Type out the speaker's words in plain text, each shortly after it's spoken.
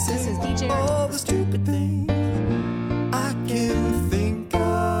is DJ. All the stupid things I can think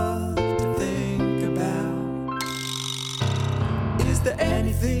of to think about. Is there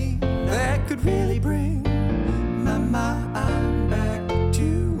anything that could really bring my mind back to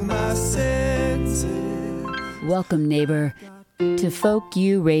my senses? Welcome, neighbor, to Folk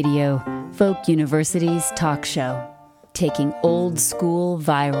U Radio, Folk University's talk show, taking old school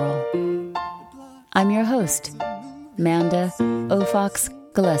viral. I'm your host, Manda Ofox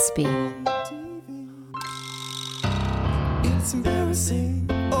Gillespie. It's embarrassing,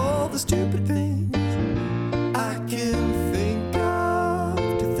 all the stupid things I can think of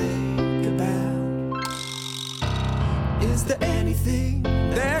to think about. Is there anything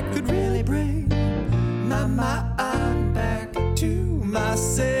that could really bring my mind back to my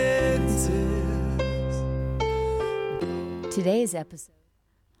senses? Today's episode.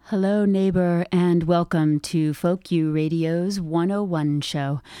 Hello, neighbor, and welcome to Folk U Radio's 101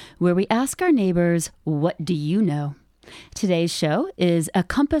 show, where we ask our neighbors, what do you know? Today's show is A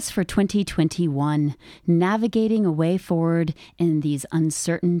Compass for 2021, navigating a way forward in these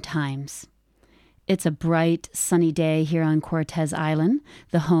uncertain times. It's a bright, sunny day here on Cortez Island,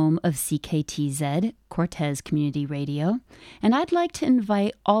 the home of CKTZ, Cortez Community Radio, and I'd like to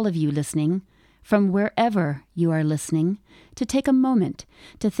invite all of you listening, from wherever you are listening, to take a moment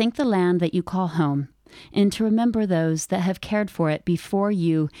to thank the land that you call home and to remember those that have cared for it before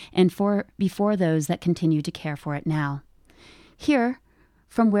you and before those that continue to care for it now. Here,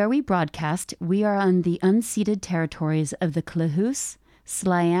 from where we broadcast, we are on the unceded territories of the Klahoose,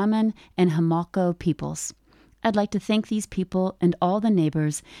 Sliammon, and Hamalko peoples. I'd like to thank these people and all the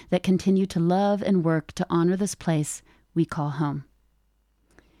neighbors that continue to love and work to honor this place we call home.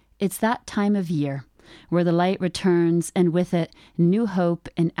 It's that time of year where the light returns and with it new hope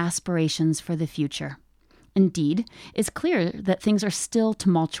and aspirations for the future. Indeed, it's clear that things are still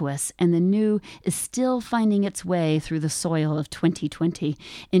tumultuous and the new is still finding its way through the soil of 2020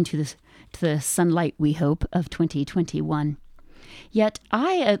 into the sunlight, we hope, of 2021. Yet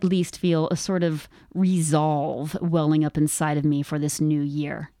I at least feel a sort of resolve welling up inside of me for this new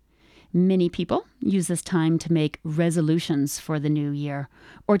year. Many people use this time to make resolutions for the new year,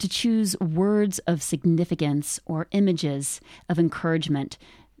 or to choose words of significance or images of encouragement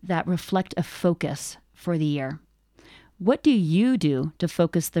that reflect a focus for the year. What do you do to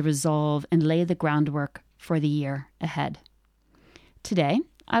focus the resolve and lay the groundwork for the year ahead? Today,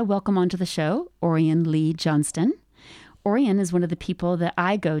 I welcome onto the show Orion Lee Johnston. Orion is one of the people that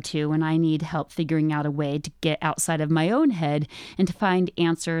I go to when I need help figuring out a way to get outside of my own head and to find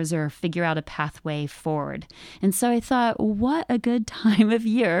answers or figure out a pathway forward. And so I thought, what a good time of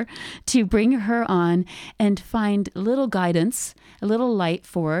year to bring her on and find a little guidance, a little light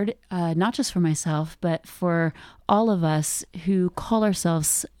forward, not just for myself, but for all of us who call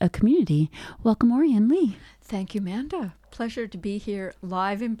ourselves a community. Welcome, Orion Lee. Thank you, Manda. Pleasure to be here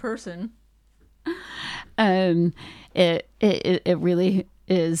live in person. It really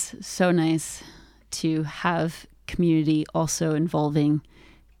is so nice to have community also involving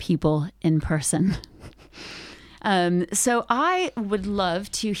people in person. So I would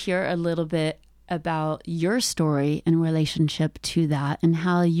love to hear a little bit about your story in relationship to that and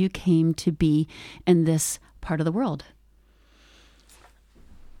how you came to be in this part of the world.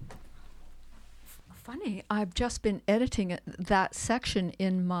 Funny, I've just been editing that section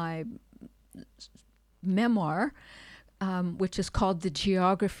in my memoir, which is called The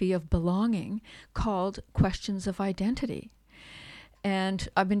Geography of Belonging, called Questions of Identity. And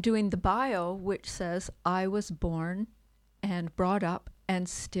I've been doing the bio, which says, I was born and brought up and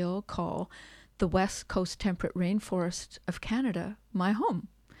still call the West Coast temperate rainforest of Canada my home.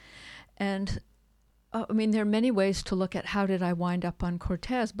 And there are many ways to look at how did I wind up on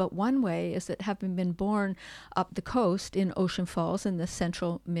Cortez, but one way is that having been born up the coast in Ocean Falls in the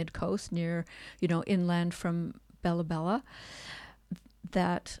central mid-coast near, inland from Bella Bella,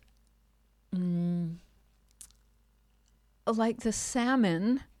 that like the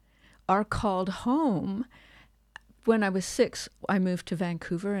salmon are called home. When I was 6, I moved to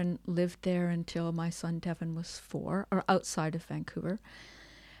Vancouver and lived there until my son Devin was 4, or outside of Vancouver.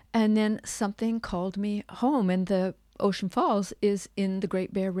 And then something called me home, and the Ocean Falls is in the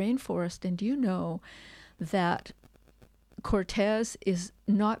Great Bear Rainforest. And you know that Cortez is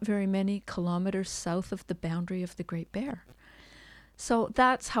not very kilometers kilometers south of the boundary of the Great Bear. So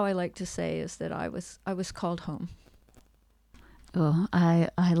that's how I like to say is that I was called home. Oh, I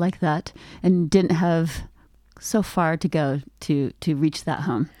like that, and didn't have so far to go to reach that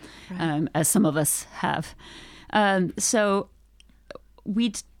home, right. As some of us have. So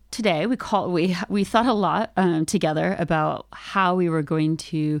we today we thought a lot together about how we were going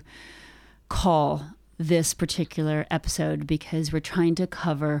to call this particular episode, because we're trying to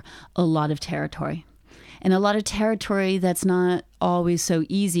cover a lot of territory. And a lot of territory that's not always so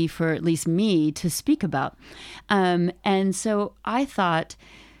easy for at least me to speak about. And so I thought,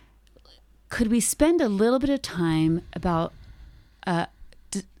 could we spend a little bit of time about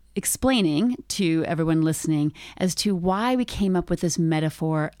explaining to everyone listening as to why we came up with this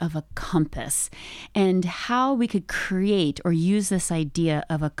metaphor of a compass, and how we could create or use this idea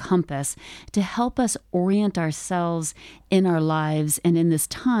of a compass to help us orient ourselves in our lives and in this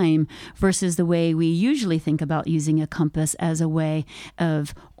time, versus the way we usually think about using a compass as a way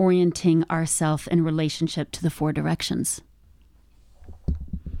of orienting ourselves in relationship to the four directions.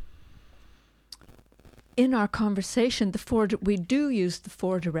 In our conversation, we do use the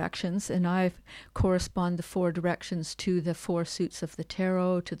four directions, and I correspond the four directions to the four suits of the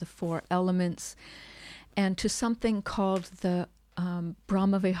tarot, to the four elements, and to something called the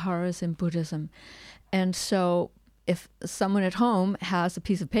Brahma Viharas in Buddhism. And so if someone at home has a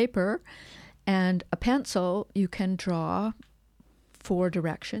piece of paper and a pencil, you can draw four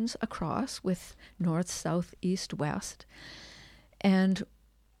directions across with north, south, east, west. And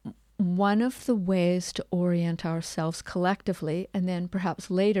one of the ways to orient ourselves collectively, and then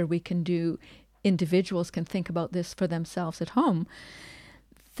perhaps later individuals can think about this for themselves at home,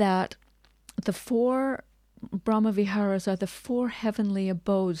 that the four Brahma Viharas are the four heavenly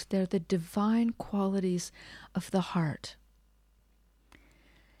abodes. They're the divine qualities of the heart.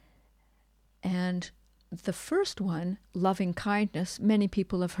 And the first one, loving kindness, many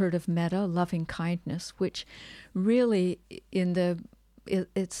people have heard of metta, loving kindness, which really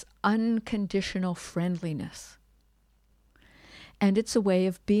it's unconditional friendliness. And it's a way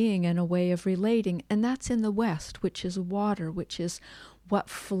of being and a way of relating. And that's in the West, which is water, which is what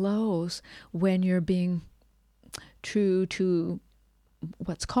flows when you're being true to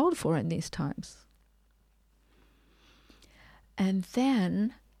what's called for in these times. And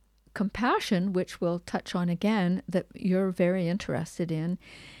then compassion, which we'll touch on again, that you're very interested in,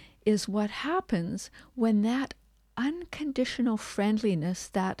 is what happens when that unconditional friendliness,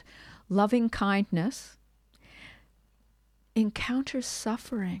 that loving kindness, encounters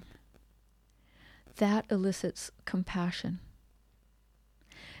suffering. That elicits compassion.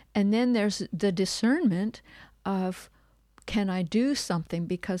 And then there's the discernment of, can I do something?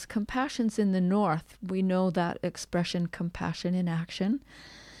 Because compassion's in the North. We know that expression, compassion in action.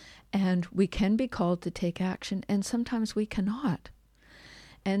 And we can be called to take action, and sometimes we cannot.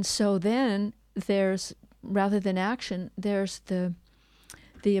 And so then there's, rather than action, there's the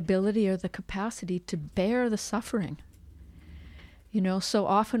ability or the capacity to bear the suffering. So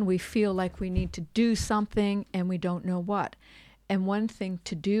often we feel like we need to do something and we don't know what. And one thing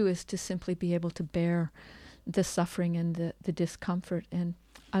to do is to simply be able to bear the suffering and the discomfort. And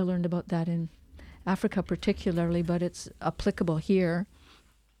I learned about that in Africa particularly, but it's applicable here.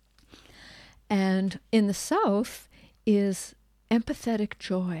 And in the South is empathetic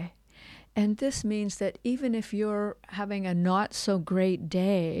joy. And this means that even if you're having a not so great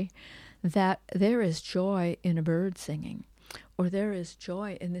day, that there is joy in a bird singing, or there is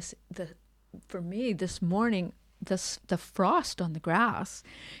joy in this. For me, this morning, the frost on the grass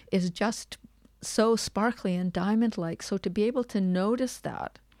is just so sparkly and diamond-like. So to be able to notice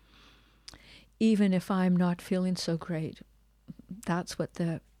that, even if I'm not feeling so great, that's what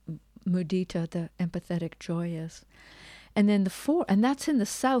the mudita, the empathetic joy is. And then and that's in the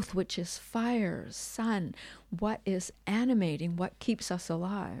South, which is fire, sun, what is animating, what keeps us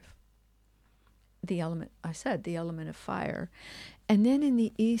alive. The element of fire. And then in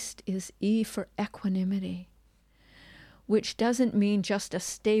the East is E for equanimity, which doesn't mean just a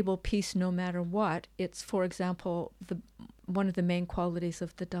stable peace no matter what. It's, for example, one of the main qualities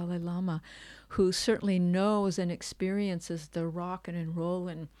of the Dalai Lama, who certainly knows and experiences the rockin' and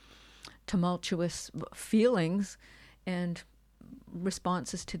rollin', tumultuous feelings and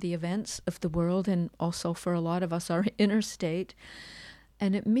responses to the events of the world, and also for a lot of us, our inner state.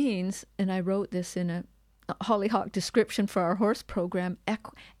 And it means, and I wrote this in a Hollyhock description for our horse program,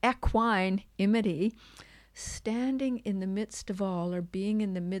 equanimity, standing in the midst of all, or being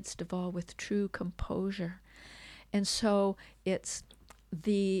in the midst of all with true composure. And so it's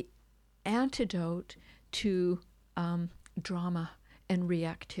the antidote to drama and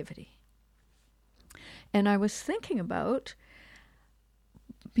reactivity. And I was thinking about,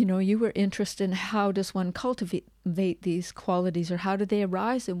 you were interested in how does one cultivate these qualities, or how do they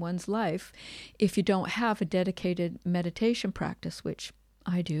arise in one's life if you don't have a dedicated meditation practice, which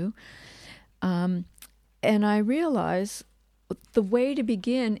I do. And I realize the way to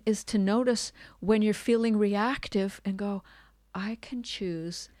begin is to notice when you're feeling reactive and go, I can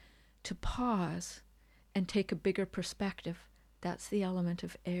choose to pause and take a bigger perspective. That's the element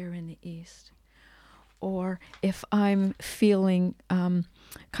of air in the east. Or if I'm feeling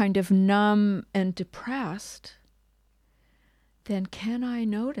kind of numb and depressed, then can I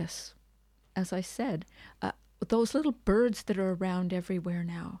notice, as I said, those little birds that are around everywhere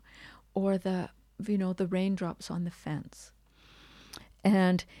now, or the raindrops on the fence.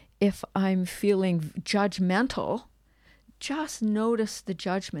 And if I'm feeling judgmental, just notice the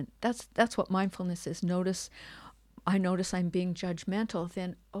judgment. That's what mindfulness is. I notice I'm being judgmental,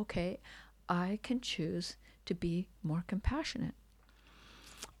 then okay, I can choose to be more compassionate.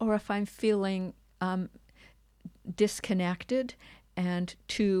 Or if I'm feeling disconnected and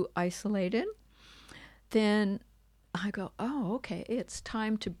too isolated, then I go, oh, okay, it's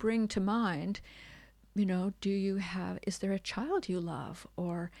time to bring to mind, is there a child you love,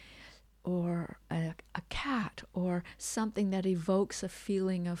 or a cat, or something that evokes a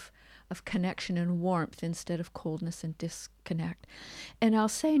feeling of connection and warmth instead of coldness and disconnect. And I'll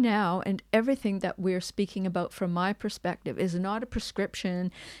say now, and everything that we're speaking about from my perspective is not a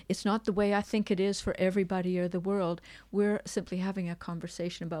prescription. It's not the way I think it is for everybody or the world. We're simply having a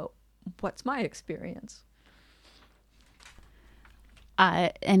conversation about what's my experience.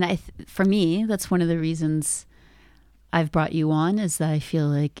 For me, that's one of the reasons I've brought you on, is that I feel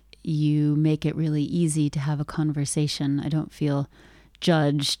like you make it really easy to have a conversation. I don't feel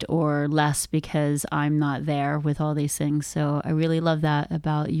judged or less because I'm not there with all these things. So I really love that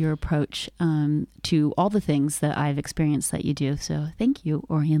about your approach to all the things that I've experienced that you do. So thank you,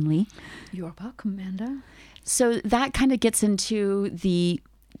 Orion Lee. You're welcome, Amanda. So that kind of gets into the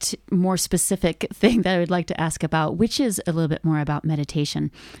more specific thing that I would like to ask about, which is a little bit more about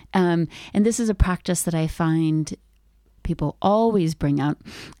meditation. And this is a practice that I find people always bring up,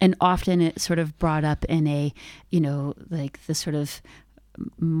 and often it's sort of brought up in a, like the sort of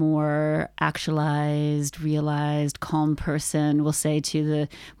more actualized, realized, calm person will say to the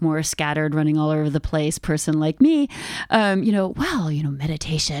more scattered, running all over the place person like me,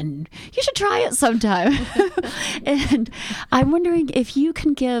 meditation, you should try it sometime. And I'm wondering if you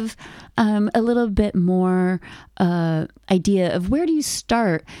can give a little bit more idea of where do you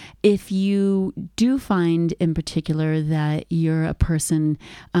start if you do find in particular that you're a person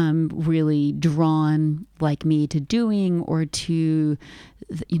really drawn like me to doing, or to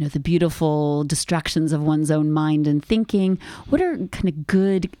the beautiful distractions of one's own mind and thinking. What are kind of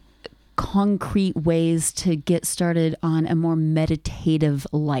good concrete ways to get started on a more meditative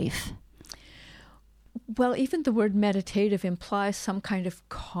life? Well, even the word meditative implies some kind of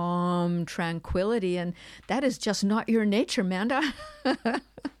calm tranquility, and that is just not your nature, Amanda.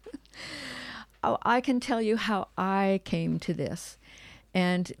 I can tell you how I came to this,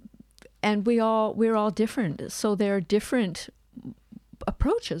 and we're all different. So there are different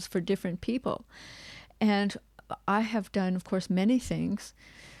approaches for different people, and I have done, of course, many things,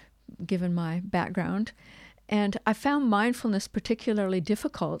 given my background, and I found mindfulness particularly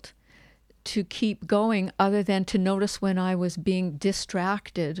difficult to keep going, other than to notice when I was being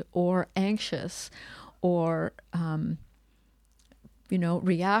distracted or anxious or,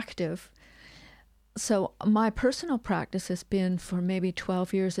 reactive. So my personal practice has been for maybe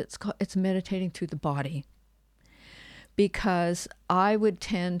 12 years, it's meditating through the body, because I would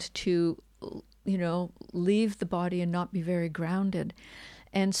tend to, leave the body and not be very grounded.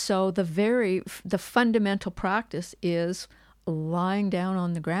 And so the fundamental practice is lying down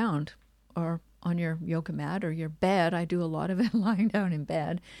on the ground, or on your yoga mat or your bed. I do a lot of it lying down in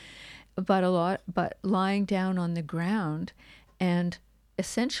bed, but lying down on the ground, and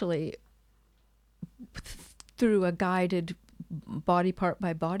essentially through a guided body part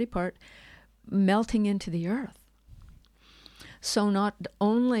by body part, melting into the earth. So not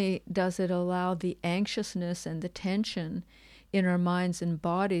only does it allow the anxiousness and the tension in our minds and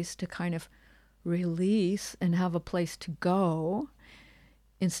bodies to kind of release and have a place to go,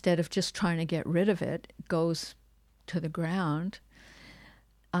 instead of just trying to get rid of it, it goes to the ground.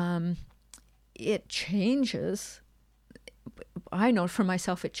 It changes. I know for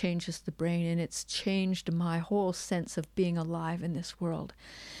myself it changes the brain, and it's changed my whole sense of being alive in this world.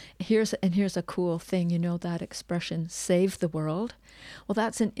 Here's a cool thing, that expression, save the world? Well,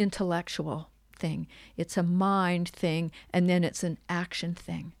 that's an intellectual thing. It's a mind thing, and then it's an action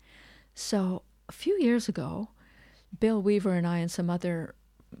thing. So a few years ago, Bill Weaver and I and some other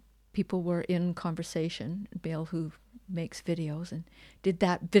people were in conversation. Bill, who makes videos and did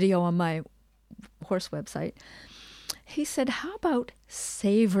that video on my horse website, he said, how about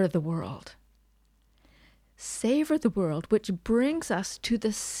savor the world? savor the world, which brings us to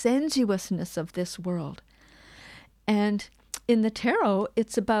the sensuousness of this world. And in the tarot,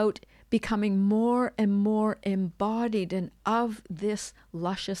 it's about becoming more and more embodied and of this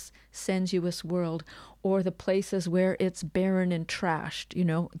luscious, sensuous world, or the places where it's barren and trashed, you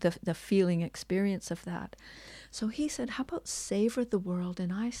know, the feeling experience of that. So he said, how about savor the world?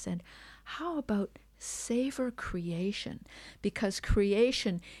 And I said, how about savor creation? Because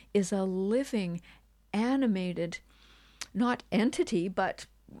creation is a living, animated, not entity, but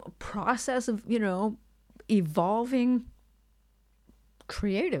process of, you know, evolving,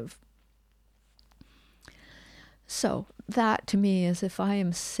 creative. So that to me is, if I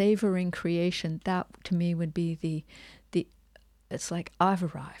am savoring creation, that to me would be the it's like I've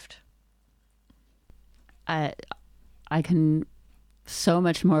arrived. I can so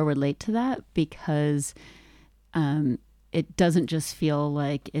much more relate to that, because it doesn't just feel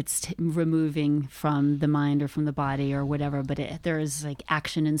like it's removing from the mind or from the body or whatever, but there is like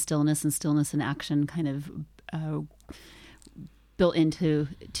action and stillness and action kind of built into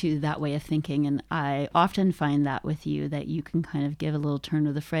that way of thinking. And I often find that with you, that you can kind of give a little turn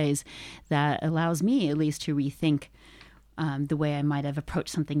of the phrase that allows me at least to rethink the way I might have approached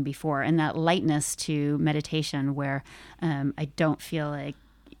something before. And that lightness to meditation, where I don't feel like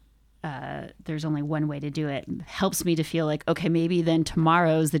there's only one way to do it, helps me to feel like, okay, maybe then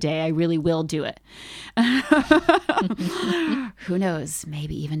tomorrow's the day I really will do it. Who knows?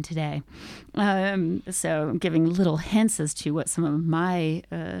 Maybe even today. So giving little hints as to what some of my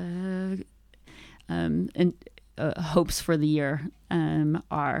hopes for the year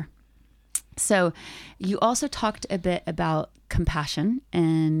are. So you also talked a bit about compassion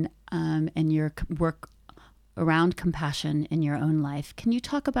and your work around compassion in your own life. Can you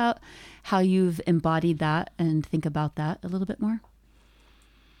talk about how you've embodied that and think about that a little bit more?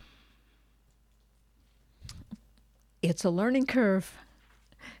 It's a learning curve.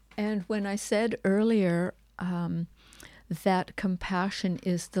 And when I said earlier that compassion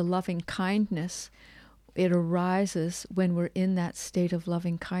is the loving kindness, it arises when we're in that state of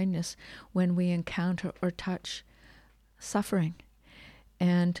loving kindness, when we encounter or touch suffering.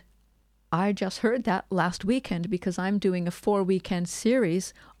 And I just heard that last weekend, because I'm doing a 4-weekend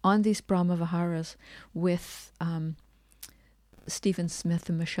series on these Brahma Viharas with Stephen Smith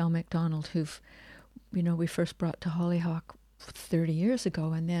and Michelle McDonald, who've, you know, we first brought to Hollyhock 30 years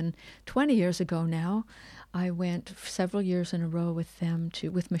ago. And then 20 years ago now, I went several years in a row with them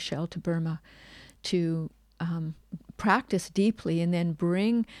with Michelle to Burma to practice deeply, and then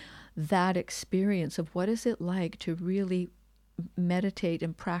bring that experience of what is it like to really meditate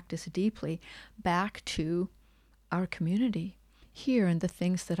and practice deeply back to our community here and the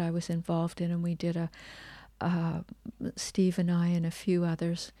things that I was involved in. And we did Steve and I and a few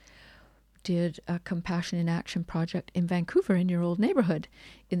others did a Compassion in Action project in Vancouver, in your old neighborhood,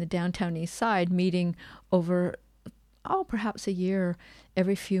 in the downtown east side, meeting over perhaps a year,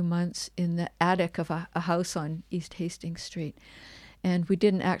 every few months, in the attic of a house on East Hastings Street. And we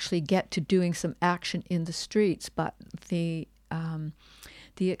didn't actually get to doing some action in the streets, but the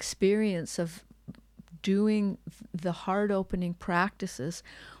experience of doing the heart-opening practices,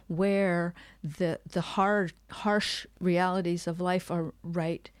 where the harsh realities of life are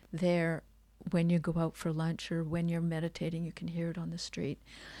right there when you go out for lunch or when you're meditating. You can hear it on the street.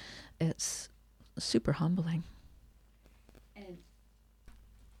 It's super humbling.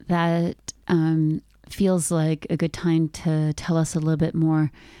 That feels like a good time to tell us a little bit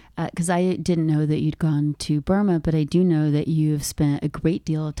more, because I didn't know that you'd gone to Burma, but I do know that you've spent a great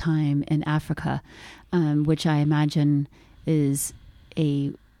deal of time in Africa, which I imagine is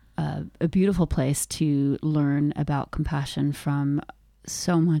a beautiful place to learn about compassion from.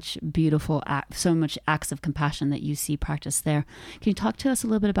 So much acts of compassion that you see practiced there. Can you talk to us a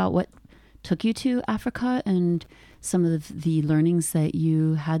little bit about what took you to Africa and some of the learnings that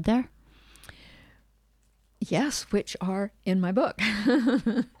you had there? Yes, which are in my book.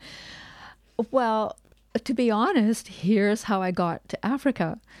 Well, to be honest, here's how I got to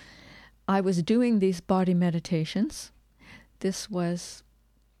Africa. I was doing these body meditations. This was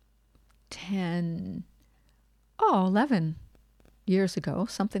 11 years ago,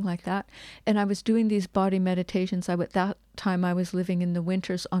 something like that. And I was doing these body meditations. At that time, I was living in the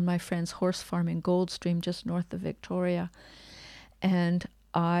winters on my friend's horse farm in Goldstream, just north of Victoria. And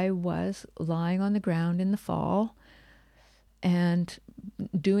I was lying on the ground in the fall and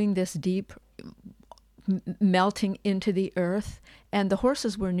doing this deep melting into the earth. And the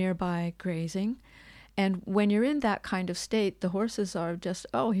horses were nearby grazing. And when you're in that kind of state, the horses are just,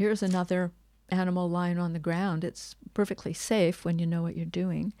 here's another animal lying on the ground. It's perfectly safe when you know what you're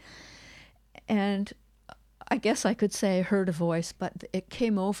doing. And I guess I could say I heard a voice, but it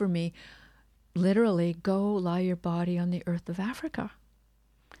came over me, literally, go lie your body on the earth of Africa.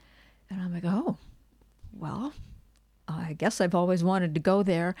 And I'm like, oh, well, I guess I've always wanted to go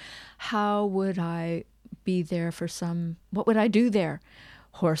there. How would I be there for what would I do there?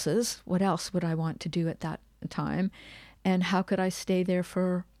 Horses. What else would I want to do at that time? And how could I stay there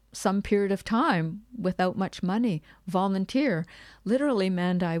for some period of time without much money? Volunteer. Literally,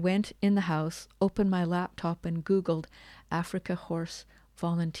 Manda, I went in the house, opened my laptop and Googled Africa horse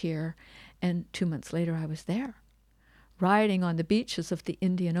volunteer. And 2 months later, I was there, riding on the beaches of the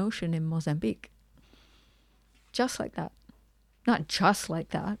Indian Ocean in Mozambique. Just like that. Not just like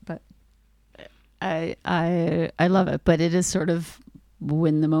that, but... I love it, but it is sort of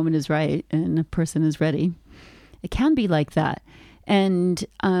when the moment is right and a person is ready. It can be like that. And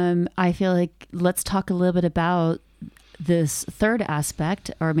I feel like let's talk a little bit about this third aspect,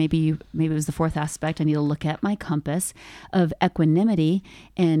 or maybe it was the fourth aspect. I need to look at my compass of equanimity,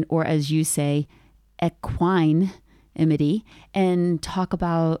 or as you say, equinimity, and talk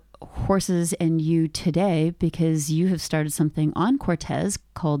about horses and you today, because you have started something on Cortez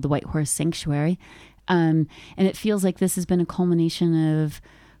called the White Horse Sanctuary. And it feels like this has been a culmination of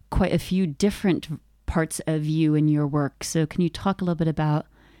quite a few different parts of you and your work. So can you talk a little bit about,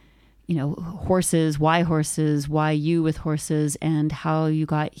 horses, why you with horses, and how you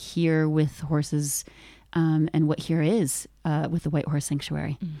got here with horses, and what here is with the White Horse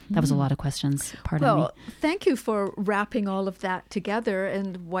Sanctuary? Mm-hmm. That was a lot of questions. Pardon me. Thank you for wrapping all of that together,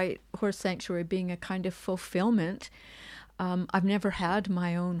 and White Horse Sanctuary being a kind of fulfillment. I've never had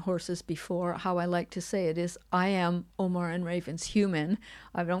my own horses before. How I like to say it is, I am Omar and Raven's human.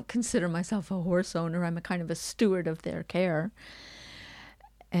 I don't consider myself a horse owner. I'm a kind of a steward of their care.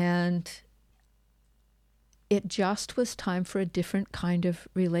 And it just was time for a different kind of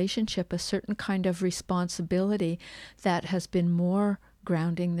relationship, a certain kind of responsibility that has been more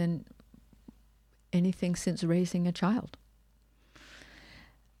grounding than anything since raising a child.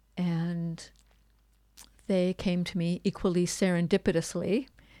 And they came to me equally serendipitously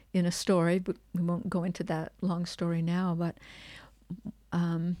in a story, but we won't go into that long story now. But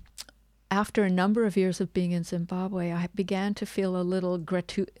after a number of years of being in Zimbabwe, I began to feel a little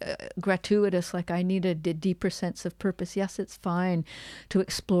gratuitous, like I needed a deeper sense of purpose. Yes, it's fine to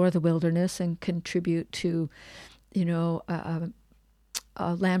explore the wilderness and contribute to, a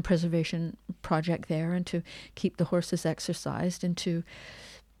land preservation project there, and to keep the horses exercised, and to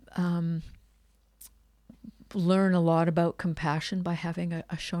learn a lot about compassion by having a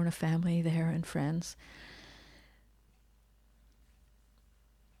Shona family there and friends.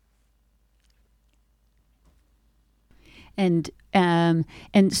 And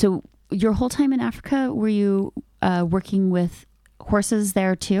so your whole time in Africa, were you working with horses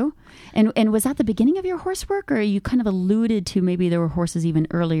there too? And was that the beginning of your horse work, or you kind of alluded to maybe there were horses even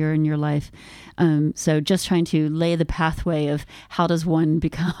earlier in your life? So just trying to lay the pathway of how does one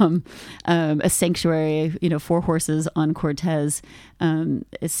become a sanctuary, for horses on Cortez.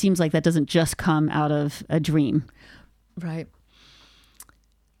 It seems like that doesn't just come out of a dream. Right.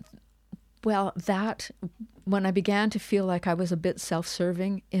 Well, when I began to feel like I was a bit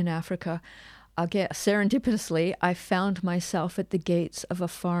self-serving in Africa, again, serendipitously, I found myself at the gates of a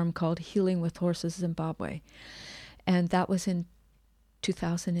farm called Healing with Horses Zimbabwe. And that was in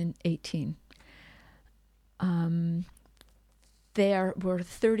 2018. There were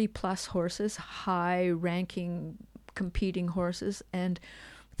 30-plus horses, high-ranking, competing horses, and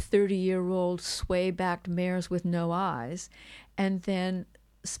 30-year-old sway-backed mares with no eyes. And then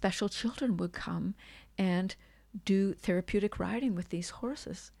special children would come and do therapeutic riding with these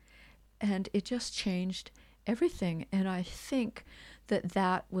horses. And it just changed everything. And I think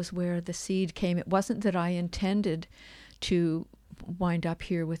that was where the seed came. It wasn't that I intended to wind up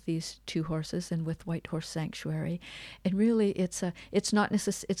here with these two horses and with White Horse Sanctuary. And really, it's not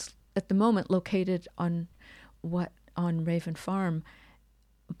necessarily, it's at the moment located on Raven Farm,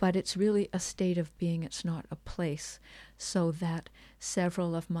 but it's really a state of being. It's not a place. So that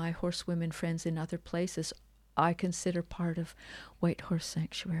several of my horsewomen friends in other places I consider part of White Horse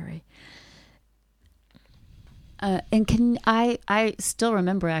Sanctuary. And I still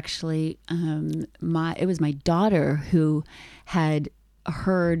remember actually, it was my daughter who had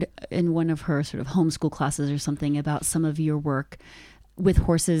heard in one of her sort of homeschool classes or something about some of your work with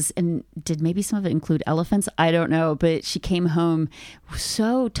horses, and did maybe some of it include elephants? I don't know, but she came home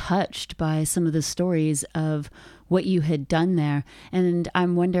so touched by some of the stories of what you had done there. And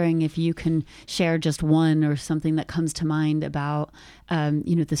I'm wondering if you can share just one or something that comes to mind about,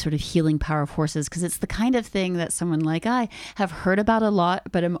 the sort of healing power of horses, because it's the kind of thing that someone like I have heard about a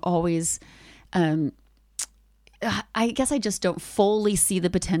lot, but I'm always I guess I just don't fully see the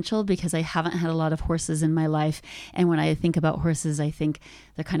potential because I haven't had a lot of horses in my life. And when I think about horses, I think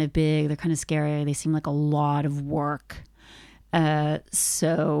they're kind of big, they're kind of scary, they seem like a lot of work.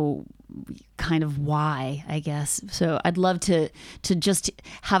 So kind of why, I guess. So I'd love to just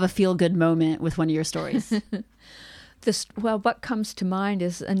have a feel-good moment with one of your stories. What comes to mind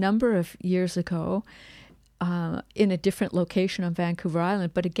is a number of years ago, in a different location on Vancouver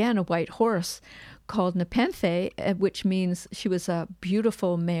Island, but again, a white horse called Nepenthe, which means she was a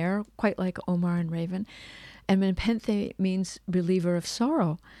beautiful mare, quite like Omar and Raven. And Nepenthe means reliever of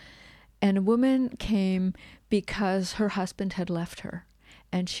sorrow. And a woman came because her husband had left her.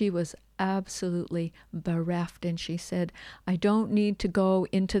 And she was absolutely bereft. And she said, I don't need to go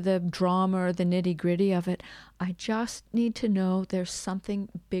into the drama or the nitty-gritty of it. I just need to know there's something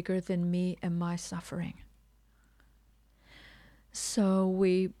bigger than me and my suffering. So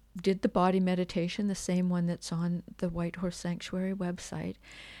we did the body meditation, the same one that's on the White Horse Sanctuary website.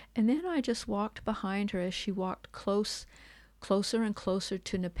 And then I just walked behind her as she walked closer and closer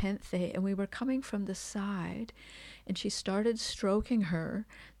to Nepenthe. And we were coming from the side. And she started stroking her,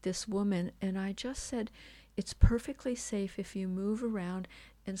 this woman, and I just said, it's perfectly safe if you move around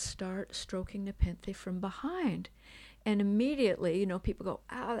and start stroking Nepenthe from behind. And immediately, people go,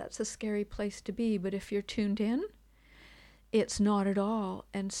 that's a scary place to be. But if you're tuned in, it's not at all.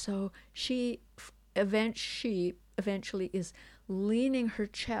 And so she eventually is leaning her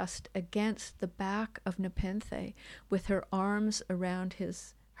chest against the back of Nepenthe with her arms around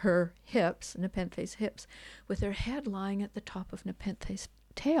her hips, Nepenthe's hips, with her head lying at the top of Nepenthe's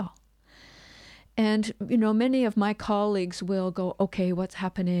tail. And, many of my colleagues will go, okay, what's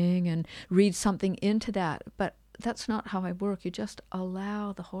happening, and read something into that. But that's not how I work. You just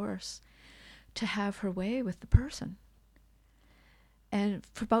allow the horse to have her way with the person. And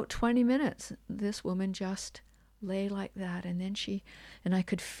for about 20 minutes, this woman just lay like that, and then I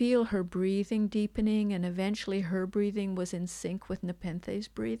could feel her breathing deepening, and eventually her breathing was in sync with Nepenthe's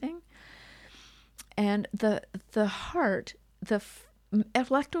breathing. And the heart, the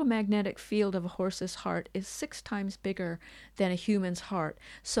electromagnetic field of a horse's heart is 6 times bigger than a human's heart.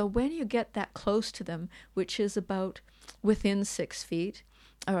 So when you get that close to them, which is about within 6 feet,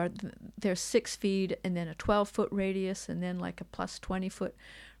 or there's 6 feet and then a 12-foot radius and then like a plus 20-foot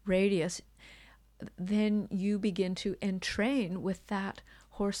radius, then you begin to entrain with that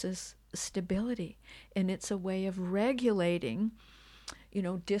horse's stability. And it's a way of regulating,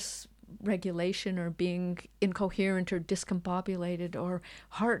 dysregulation or being incoherent or discombobulated or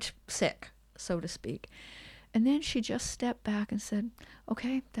heart sick, so to speak. And then she just stepped back and said,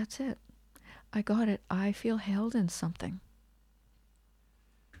 okay, that's it. I got it. I feel held in something.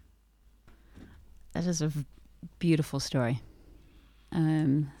 That is a beautiful story.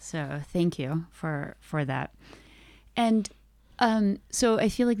 So thank you for that. And so I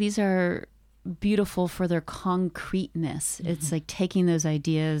feel like these are beautiful for their concreteness. Mm-hmm. It's like taking those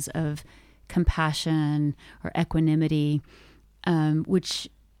ideas of compassion or equanimity, which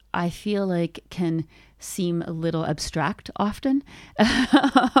I feel like can seem a little abstract often.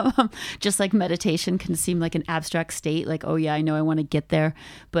 Just like meditation can seem like an abstract state, like, oh yeah, I know I want to get there,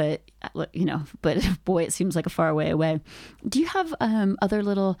 but boy, it seems like a far away. Do you have other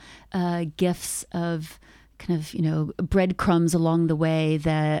little gifts of kind of, breadcrumbs along the way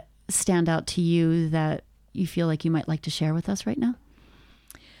that stand out to you that you feel like you might like to share with us right now?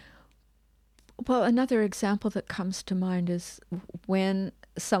 Well, another example that comes to mind is when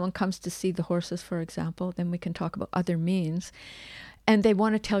someone comes to see the horses, for example, then we can talk about other means, and they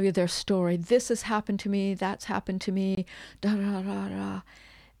want to tell you their story. This has happened to me, that's happened to me, da da da da.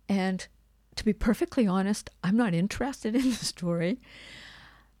 And to be perfectly honest, I'm not interested in the story.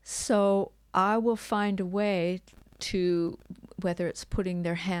 So I will find a way to, whether it's putting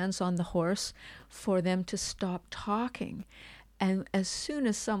their hands on the horse, for them to stop talking. And as soon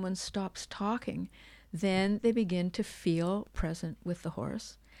as someone stops talking, then they begin to feel present with the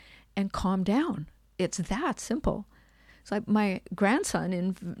horse and calm down. It's that simple. It's like my grandson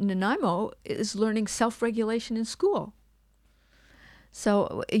in Nanaimo is learning self-regulation in school.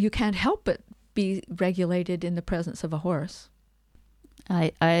 So you can't help but be regulated in the presence of a horse.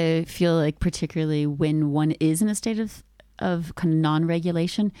 I feel like particularly when one is in a state of kind of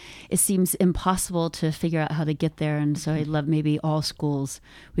non-regulation, it seems impossible to figure out how to get there. And so I love maybe all schools,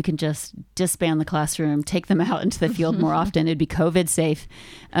 we can just disband the classroom, take them out into the field more often. It'd be COVID safe.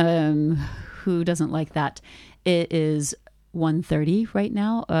 Who doesn't like that? It is 1:30 right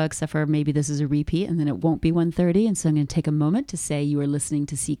now, except for maybe this is a repeat and then it won't be 1:30. And so I'm going to take a moment to say you are listening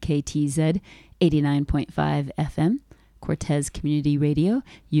to CKTZ 89.5 FM, Cortez Community Radio.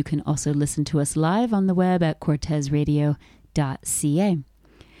 You can also listen to us live on the web at cortezradio.ca.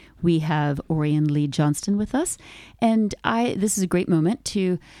 We have Orion Lee Johnston with us, and this is a great moment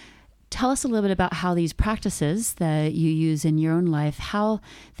to tell us a little bit about how these practices that you use in your own life, how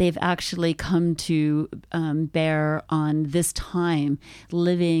they've actually come to bear on this time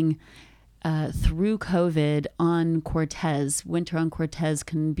living through COVID on Cortez. Winter on Cortez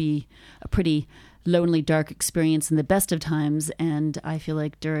can be a pretty lonely, dark experience in the best of times, and I feel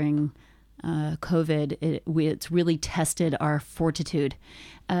like during COVID, it's really tested our fortitude.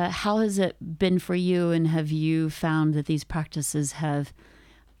 How has it been for you, and have you found that these practices have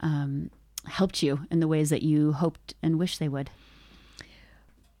helped you in the ways that you hoped and wished they would?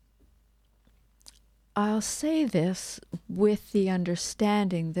 I'll say this with the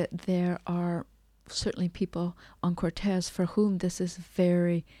understanding that there are certainly people on Cortez for whom this is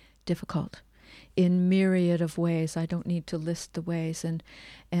very difficult in myriad of ways. I don't need to list the ways, and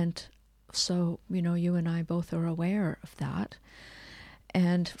so, you and I both are aware of that.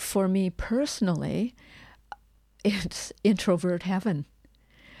 And for me personally, it's introvert heaven,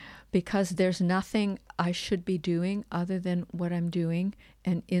 because there's nothing I should be doing other than what I'm doing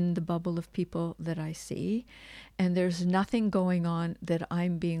and in the bubble of people that I see. And there's nothing going on that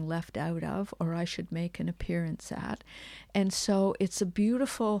I'm being left out of or I should make an appearance at. And so it's a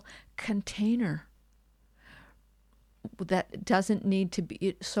beautiful container that doesn't need to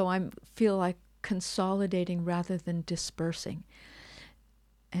be, so I feel like consolidating rather than dispersing.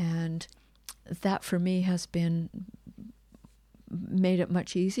 And that for me has been made it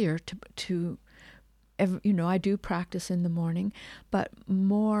much easier to I do practice in the morning, but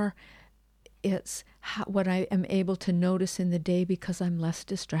more it's what I am able to notice in the day because I'm less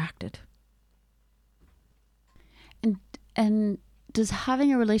distracted. And does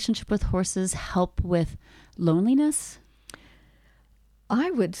having a relationship with horses help with loneliness?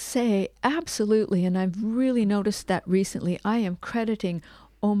 I would say absolutely, and I've really noticed that recently. I am crediting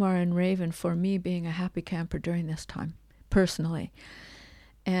Omar and Raven for me being a happy camper during this time, personally.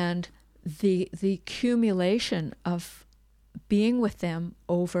 And the accumulation of being with them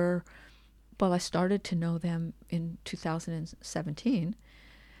over, well, I started to know them in 2017,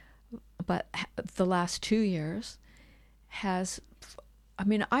 but the last 2 years I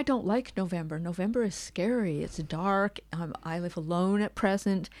don't like November. November is scary. It's dark. I live alone at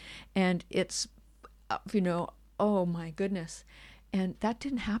present, and it's, oh my goodness. And that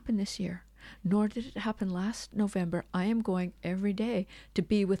didn't happen this year, nor did it happen last November. I am going every day to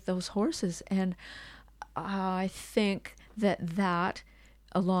be with those horses. And I think that,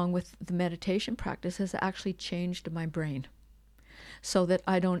 along with the meditation practice, has actually changed my brain so that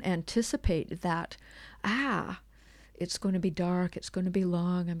I don't anticipate that, it's going to be dark, it's going to be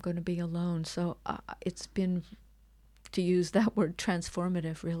long, I'm going to be alone. So it's been, to use that word,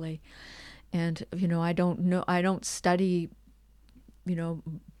 transformative, really. And, I don't study, what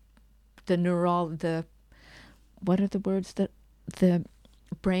are the words that the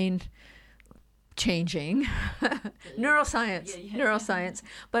brain changing? Neuroscience. Neuroscience.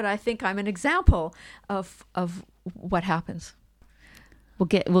 But I think I'm an example of what happens.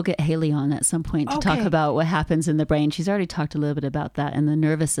 We'll get Haley on at some point to talk about what happens in the brain. She's already talked a little bit about that in the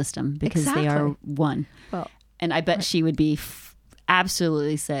nervous system, because they are one. Well, and I bet she would be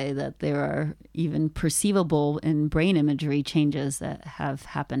absolutely say that there are even perceivable in brain imagery changes that have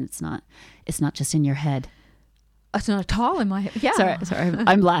happened. It's not just in your head. It's not at all in my head. Yeah. Sorry.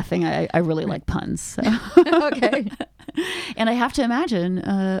 I'm laughing. I really like puns. So. Okay. And I have to imagine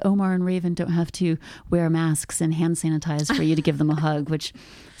Omar and Raven don't have to wear masks and hand sanitize for you to give them a hug, which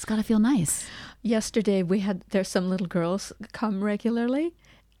it's got to feel nice. Yesterday there's some little girls come regularly.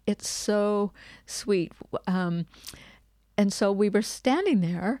 It's so sweet. And so we were standing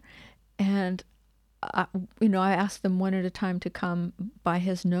there, and I asked them one at a time to come by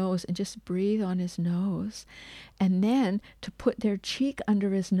his nose and just breathe on his nose, and then to put their cheek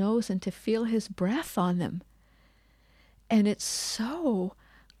under his nose and to feel his breath on them. And it's so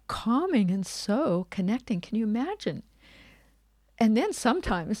calming and so connecting. Can you imagine? And then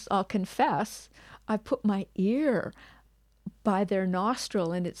sometimes, I'll confess, I put my ear by their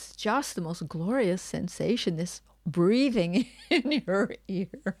nostril, and it's just the most glorious sensation, this breathing in your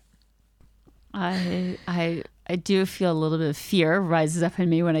ear. I do feel a little bit of fear rises up in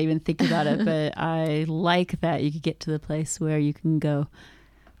me when I even think about it, but I like that you could get to the place where you can go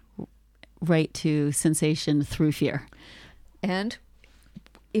right to sensation through fear. And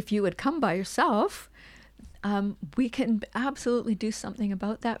if you would come by yourself, we can absolutely do something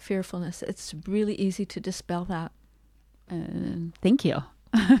about that fearfulness. It's really easy to dispel that. Thank you.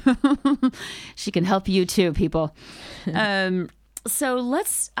 She can help you too, people. So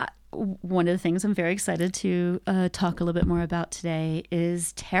let's, one of the things I'm very excited to talk a little bit more about today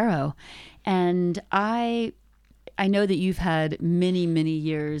is tarot. And I know that you've had many, many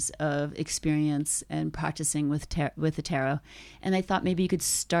years of experience and practicing with the tarot. And I thought maybe you could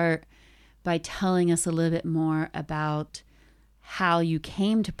start by telling us a little bit more about how you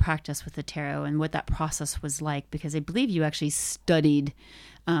came to practice with the tarot and what that process was like, because I believe you actually studied,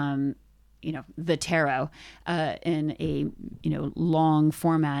 the tarot in a, long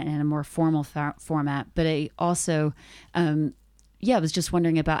format and a more formal format. But I also, I was just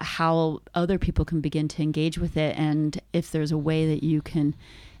wondering about how other people can begin to engage with it, and if there's a way that you can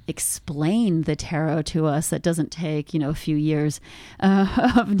explain the tarot to us that doesn't take, a few years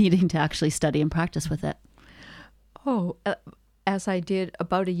of needing to actually study and practice with it. Oh, as I did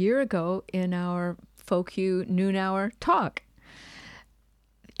about a year ago in our Folk You Noon Hour talk.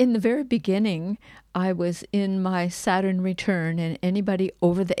 In the very beginning, I was in my Saturn return, and anybody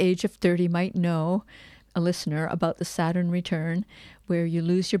over the age of 30 might know, a listener, about the Saturn return, where you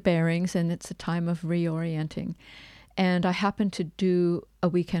lose your bearings and it's a time of reorienting. And I happened to do a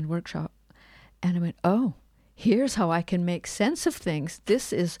weekend workshop, and I went, oh, here's how I can make sense of things.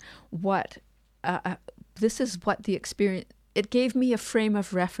 This is what the experience, it gave me a frame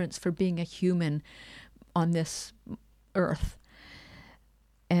of reference for being a human on this earth.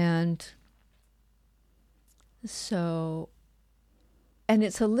 And so, and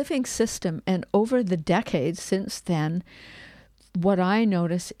it's a living system. And over the decades since then, what I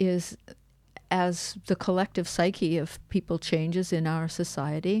notice is, as the collective psyche of people changes in our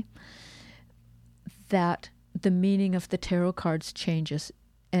society, that the meaning of the tarot cards changes.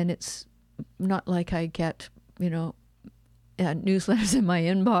 And it's not like I get, newsletters in my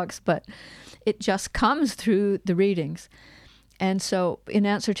inbox, but it just comes through the readings. And so, in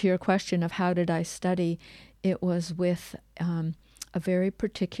answer to your question of how did I study, it was with a very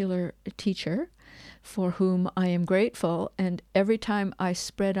particular teacher for whom I am grateful. And every time I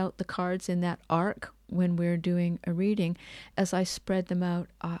spread out the cards in that arc when we're doing a reading, as I spread them out,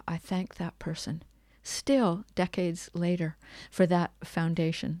 I thank that person, still decades later, for that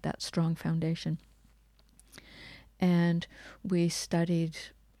foundation, that strong foundation. And we studied,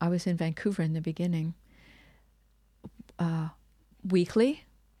 I was in Vancouver in the beginning, weekly,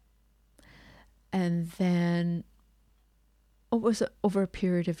 and then it was over a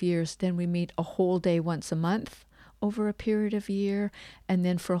period of years. Then we meet a whole day once a month over a period of year, and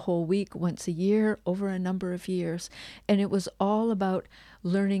then for a whole week once a year over a number of years. And it was all about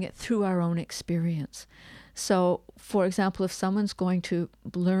learning it through our own experience. So, for example, if someone's going to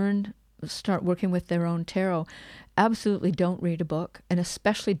start working with their own tarot, absolutely don't read a book, and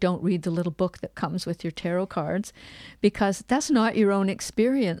especially don't read the little book that comes with your tarot cards, because that's not your own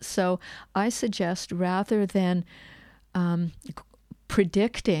experience. So I suggest, rather than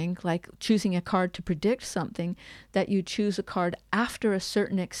predicting, like choosing a card to predict something, that you choose a card after a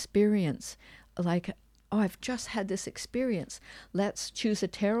certain experience. Like, oh, I've just had this experience. Let's choose a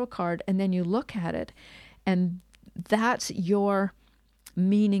tarot card, and then you look at it, and that's your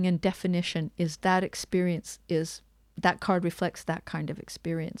meaning and definition, is that experience, is that card reflects that kind of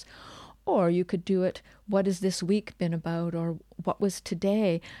experience. Or you could do it, what has this week been about, or what was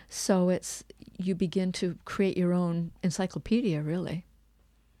today? So you begin to create your own encyclopedia, really.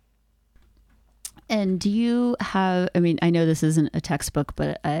 And do you have, I know this isn't a textbook,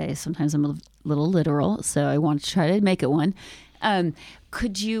 but sometimes I'm a little literal, so I want to try to make it one.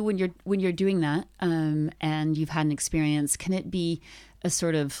 Could you, when you're doing that, and you've had an experience, can it be a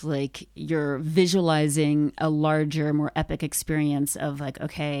sort of like you're visualizing a larger, more epic experience of like,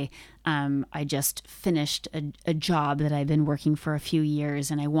 okay, I just finished a job that I've been working for a few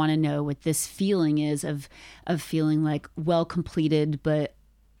years, and I want to know what this feeling is of feeling like well completed, but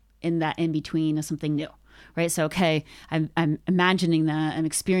in that in between of something new, right? So, okay, I'm imagining that, I'm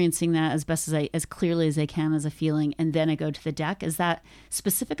experiencing that as best as clearly as I can as a feeling, and then I go to the deck. Is that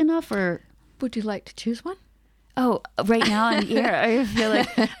specific enough, or would you like to choose one? Oh, right now I'm here. I feel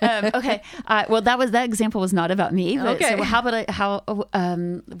like okay. Well, that example was not about me. But, okay. So how about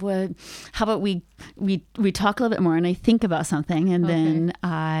we talk a little bit more, and I think about something, and then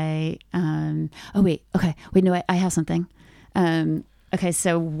I no, I have something. Okay,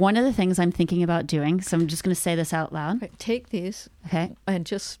 so one of the things I'm thinking about doing, so I'm just going to say this out loud. Right, take these, okay, and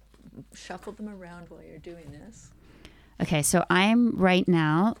just shuffle them around while you're doing this. Okay, so I'm right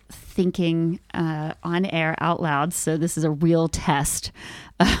now thinking on air out loud, so this is a real test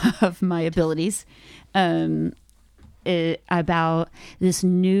of my abilities. about this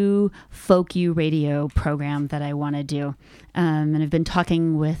new Folk You radio program that I want to do. And I've been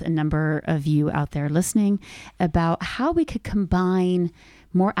talking with a number of you out there listening about how we could combine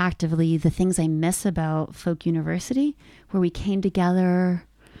more actively the things I miss about Folk University, where we came together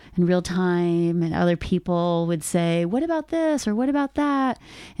in real time and other people would say, what about this or what about that?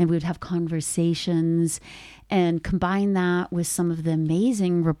 And we would have conversations and combine that with some of the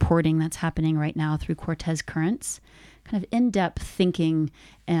amazing reporting that's happening right now through Cortez Currents, kind of in-depth thinking,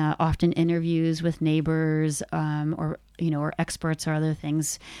 often interviews with neighbors or experts or other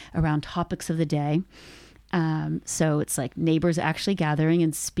things around topics of the day. So it's like neighbors actually gathering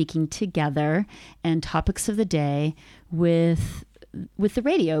and speaking together, and topics of the day with the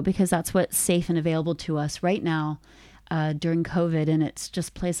radio, because that's what's safe and available to us right now during COVID, and it's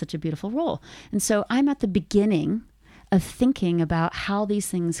just plays such a beautiful role. And so I'm at the beginning of thinking about how these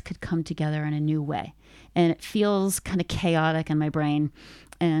things could come together in a new way. And it feels kind of chaotic in my brain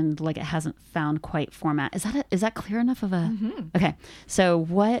and like it hasn't found quite format. Is that clear enough of a... Mm-hmm. Okay. So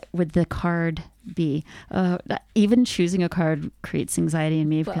what would the card be? Even choosing a card creates anxiety in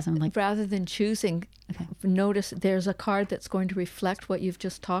me because I'm like... Rather than choosing, notice there's a card that's going to reflect what you've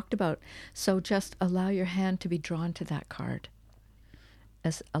just talked about. So just allow your hand to be drawn to that card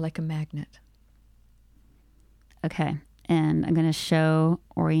as like a magnet. Okay. And I'm going to show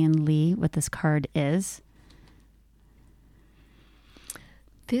Orion Lee what this card is.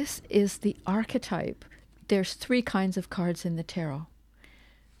 This is the archetype. There's 3 kinds of cards in the tarot.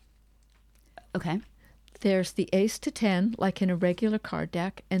 Okay. There's the Ace to 10, like in a regular card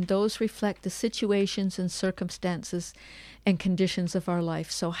deck, and those reflect the situations and circumstances and conditions of our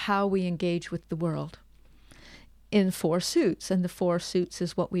life, so how we engage with the world. In 4 suits, and the 4 suits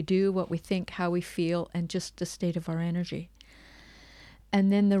is what we do, what we think, how we feel, and just the state of our energy.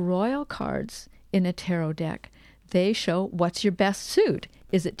 And then the Royal cards in a tarot deck, they show what's your best suit.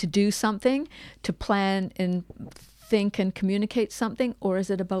 Is it to do something, to plan and think and communicate something, or is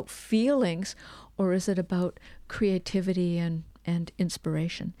it about feelings, or is it about creativity and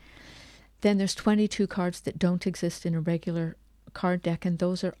inspiration? Then there's 22 cards that don't exist in a regular card deck, and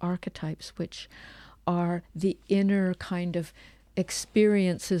those are archetypes, which are the inner kind of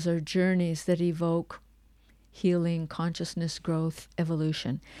experiences or journeys that evoke healing, consciousness, growth,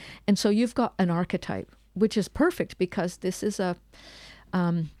 evolution. And so you've got an archetype, which is perfect because this is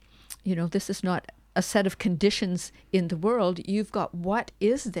this is not a set of conditions in the world. You've got, what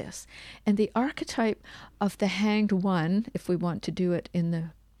is this? And the archetype of the Hanged One, if we want to do it in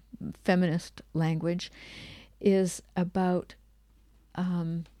the feminist language, is about,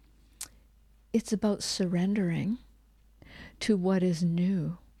 it's about surrendering to what is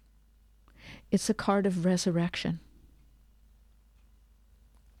new. It's a card of resurrection.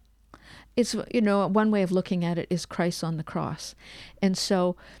 It's, one way of looking at it is Christ on the cross. And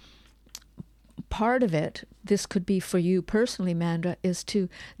so part of it, this could be for you personally, Mandra, is to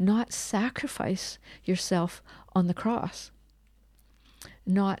not sacrifice yourself on the cross.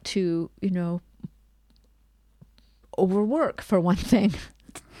 Not to, overwork, for one thing.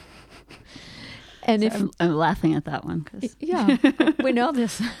 And so I'm laughing at that one. Yeah, we know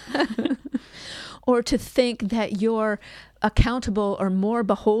this. Or to think that you're accountable or more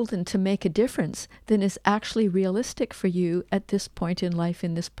beholden to make a difference than is actually realistic for you at this point in life,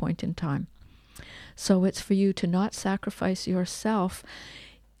 in this point in time. So it's for you to not sacrifice yourself.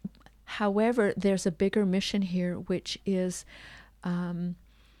 However, there's a bigger mission here, which is the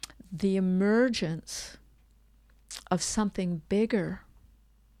emergence of something bigger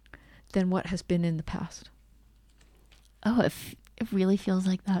than what has been in the past. Oh, it really feels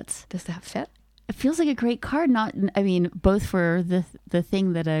like that's... Does that fit? It feels like a great card, both for the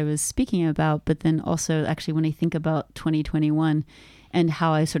thing that I was speaking about, but then also actually when I think about 2021 and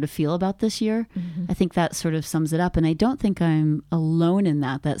how I sort of feel about this year, mm-hmm. I think that sort of sums it up. And I don't think I'm alone in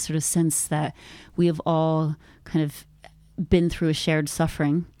that sort of sense that we have all kind of been through a shared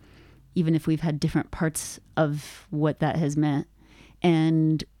suffering, even if we've had different parts of what that has meant.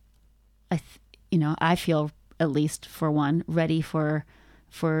 And I feel, at least for one, ready for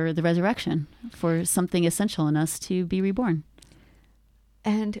the resurrection, for something essential in us to be reborn.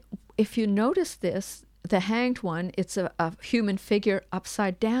 And if you notice this, the Hanged One, it's a human figure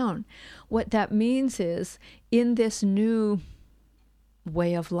upside down. What that means is, in this new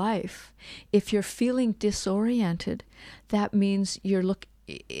way of life, if you're feeling disoriented, that means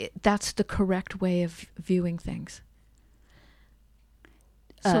that's the correct way of viewing things.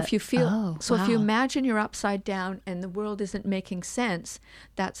 So if you feel, if you imagine you're upside down and the world isn't making sense,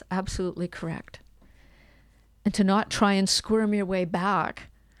 that's absolutely correct. And to not try and squirm your way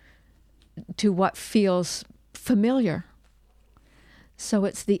back to what feels familiar. So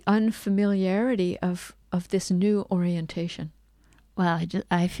it's the unfamiliarity of this new orientation. Wow,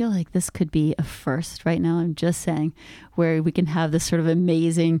 I feel like this could be a first right now. I'm just saying, where we can have this sort of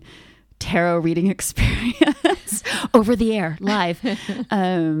amazing tarot reading experience over the air, live.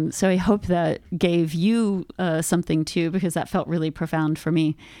 So I hope that gave you something too, because that felt really profound for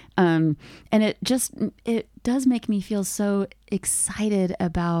me. And it does make me feel so excited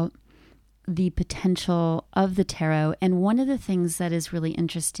about the potential of the tarot. And one of the things that is really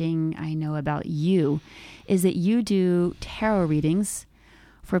interesting, I know about you, is that you do tarot readings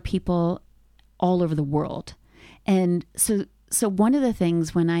for people all over the world. And so one of the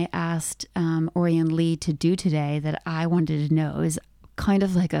things when I asked Orion Lee to do today that I wanted to know is kind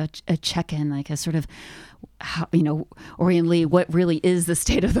of like a check-in, like a sort of, how, Orion Lee, what really is the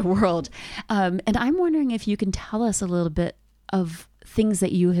state of the world? And I'm wondering if you can tell us a little bit of things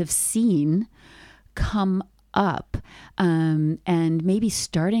that you have seen come up, and maybe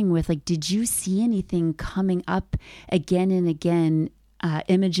starting with, like, did you see anything coming up again and again,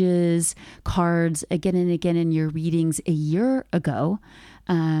 images, cards again and again in your readings a year ago,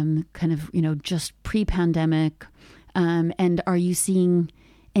 kind of, just pre-pandemic, and are you seeing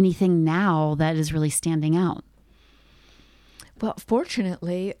anything now that is really standing out? Well,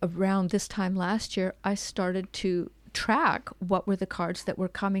 fortunately, around this time last year, I started to track what were the cards that were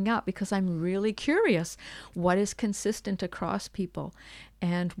coming up, because I'm really curious what is consistent across people.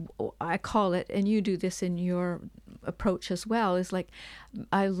 And I call it, and you do this in your approach as well, is like,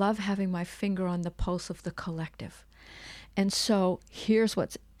 I love having my finger on the pulse of the collective. And so here's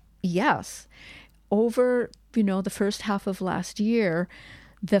what's, yes, over, the first half of last year,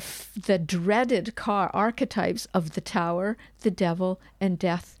 the dreaded archetypes of the Tower, the Devil, and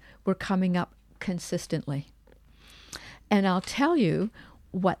Death were coming up consistently. And I'll tell you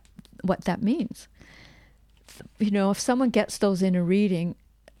what that means. If someone gets those in a reading,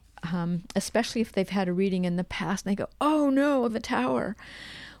 especially if they've had a reading in the past, and they go, oh no, the Tower.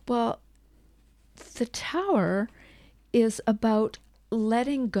 Well, the Tower is about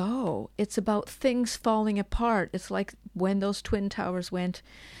letting go. It's about things falling apart. It's like when those Twin Towers went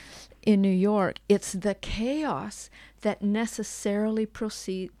in New York. It's the chaos that necessarily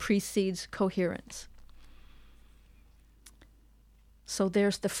precedes coherence. So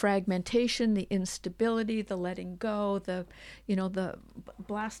there's the fragmentation, the instability, the letting go, the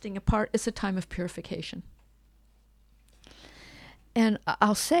blasting apart. It's a time of purification. And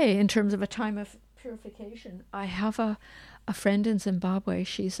I'll say, in terms of a time of purification, I have a friend in Zimbabwe.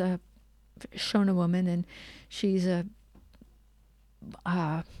 She's a Shona woman, and she's a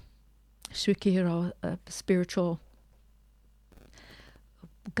Sukihiro, a spiritual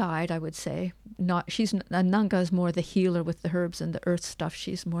guide, I would say. Nanga is more the healer with the herbs and the earth stuff.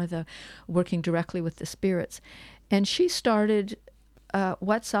 She's more the working directly with the spirits. And she started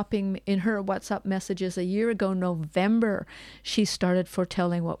WhatsApping in her WhatsApp messages a year ago, November. She started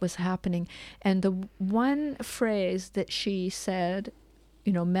foretelling what was happening. And the one phrase that she said,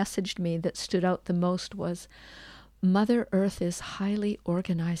 messaged me, that stood out the most was, Mother Earth is highly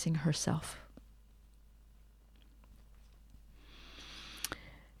organizing herself.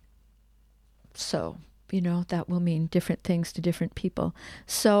 So, that will mean different things to different people.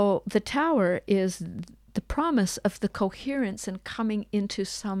 So the Tower is the promise of the coherence and coming into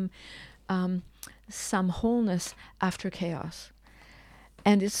some wholeness after chaos.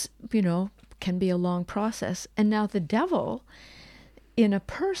 And it's, can be a long process. And now the Devil, in a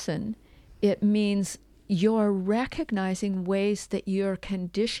person, it means you're recognizing ways that your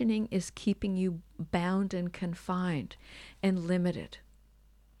conditioning is keeping you bound and confined and limited.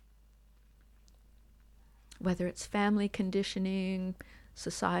 Whether it's family conditioning,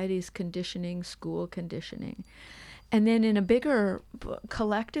 society's conditioning, school conditioning. And then in a bigger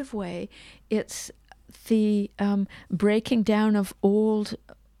collective way, it's the breaking down of old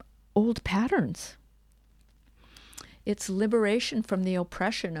patterns. It's liberation from the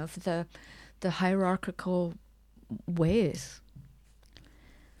oppression of the hierarchical ways.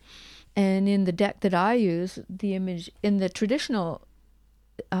 And in the deck that I use, the image in the traditional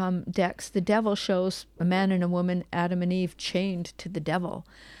decks, the Devil shows a man and a woman, Adam and Eve, chained to the devil,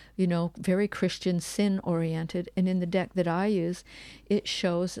 very Christian, sin-oriented. And in the deck that I use, it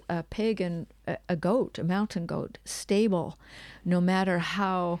shows a pagan, a goat, a mountain goat, stable, no matter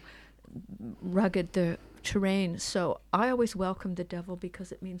how rugged the terrain. So I always welcome the Devil,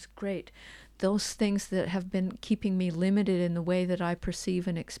 because it means, great, those things that have been keeping me limited in the way that I perceive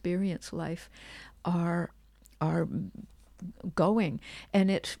and experience life are going. And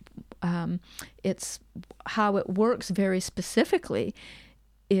it's how it works very specifically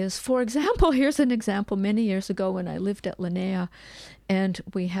is, for example, here's an example. Many years ago when I lived at Linnea, and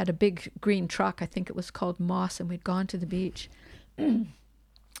we had a big green truck, I think it was called Moss, and we'd gone to the beach. And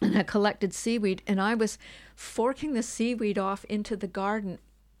I collected seaweed, and I was forking the seaweed off into the garden,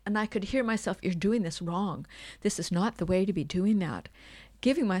 and I could hear myself, you're doing this wrong. This is not the way to be doing that.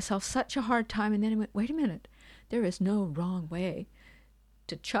 Giving myself such a hard time, and then I went, wait a minute, there is no wrong way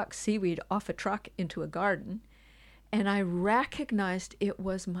to chuck seaweed off a truck into a garden. And I recognized it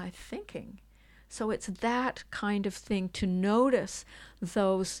was my thinking. So it's that kind of thing, to notice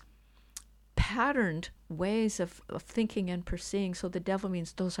those patterned ways of thinking and perceiving. So the devil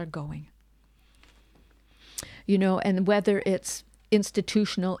means those are going. You know, and whether it's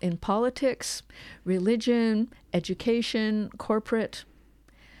institutional in politics, religion, education, corporate,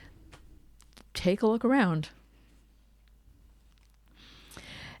 take a look around.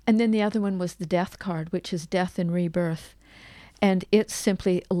 And then the other one was the death card, which is death and rebirth. And it's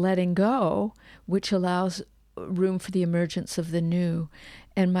simply letting go, which allows room for the emergence of the new.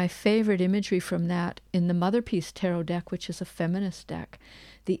 And my favorite imagery from that, in the Mother Peace Tarot deck, which is a feminist deck,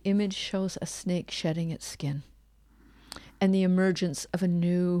 the image shows a snake shedding its skin and the emergence of a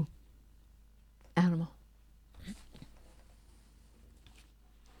new animal.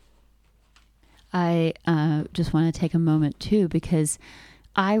 I just want to take a moment too, because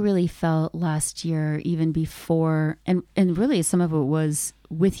I really felt last year, even before, and really some of it was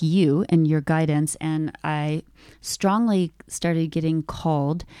with you and your guidance, and I strongly started getting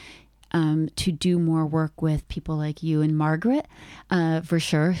called to do more work with people like you and Margaret, for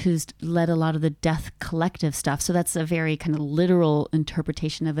sure, who's led a lot of the Death Collective stuff. So that's a very kind of literal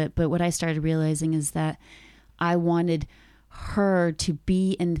interpretation of it. But what I started realizing is that I wanted her to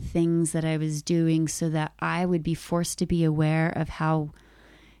be in things that I was doing so that I would be forced to be aware of how,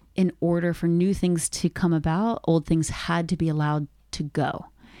 in order for new things to come about, old things had to be allowed to go.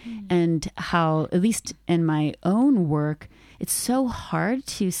 And how, at least in my own work, it's so hard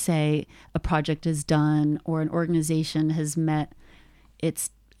to say a project is done or an organization has met it's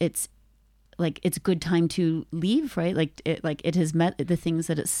like it's good time to leave, right? Like it has met the things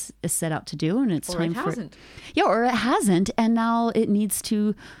that it's set out to do, and it's or time it hasn't. or it hasn't, and now it needs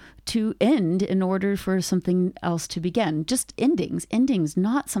to end in order for something else to begin. Just endings,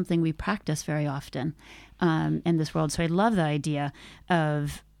 not something we practice very often in this world. So I love the idea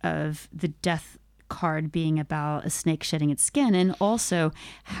of the death card being about a snake shedding its skin, and also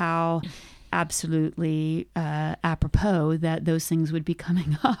how absolutely apropos that those things would be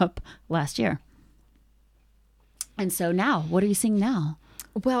coming up last year. And so now, what are you seeing now?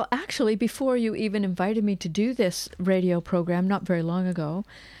 Well, actually, before you even invited me to do this radio program, not very long ago,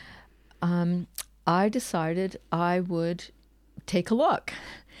 I decided I would take a look.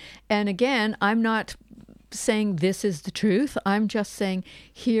 And again, I'm not saying this is the truth. I'm just saying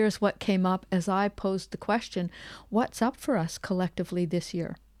here's what came up as I posed the question, what's up for us collectively this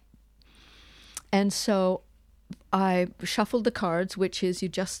year? And so I shuffled the cards, which is you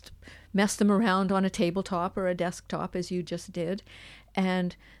just mess them around on a tabletop or a desktop as you just did,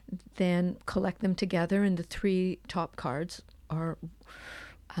 and then collect them together. And the three top cards are,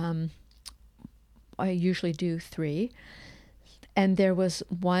 I usually do three. And there was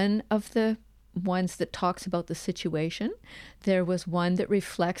one of the ones that talks about the situation. There was one that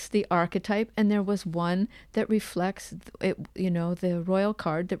reflects the archetype, and there was one that reflects it, the royal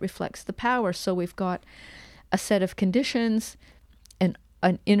card that reflects the power. So we've got a set of conditions and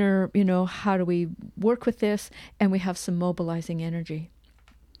an inner, how do we work with this? And we have some mobilizing energy.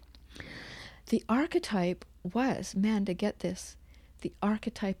 The archetype was, to get this, the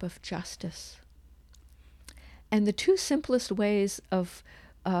archetype of justice. And the two simplest ways of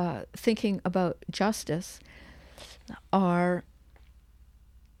thinking about justice are,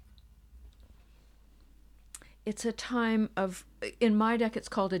 it's a time of, in my deck it's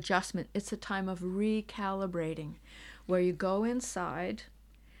called adjustment, it's a time of recalibrating, where you go inside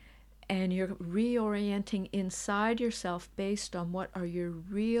and you're reorienting inside yourself based on what are your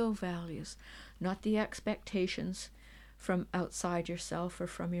real values, not the expectations from outside yourself or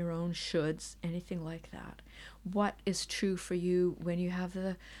from your own shoulds, anything like that. What is true for you when you have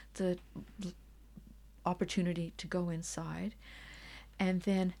the opportunity to go inside, and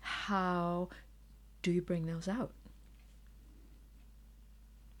then how do you bring those out?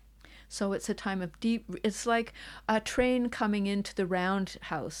 So it's a time of deep, it's like a train coming into the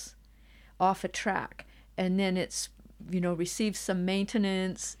roundhouse off a track, and then it's, receives some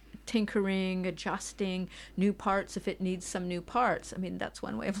maintenance, tinkering, adjusting, new parts if it needs some new parts. I mean, that's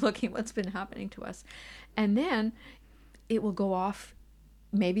one way of looking at what's been happening to us. And then it will go off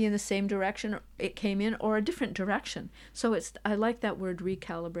maybe in the same direction it came in, or a different direction. So I like that word,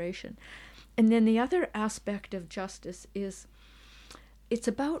 recalibration. And then the other aspect of justice is it's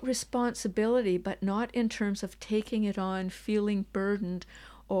about responsibility, but not in terms of taking it on, feeling burdened,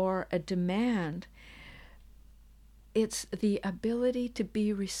 or a demand. It's the ability to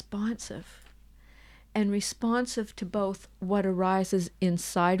be responsive, and responsive to both what arises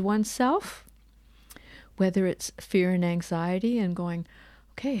inside oneself, whether it's fear and anxiety and going,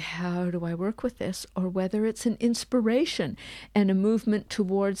 okay, how do I work with this? Or whether it's an inspiration and a movement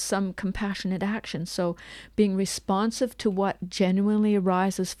towards some compassionate action. So being responsive to what genuinely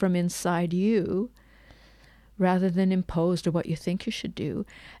arises from inside you, rather than imposed or what you think you should do.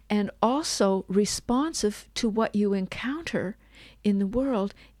 And also responsive to what you encounter in the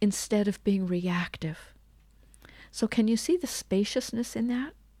world instead of being reactive. So can you see the spaciousness in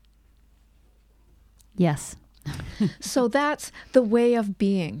that? Yes. So that's the way of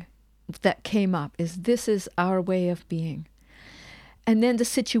being that came up, this is our way of being. And then the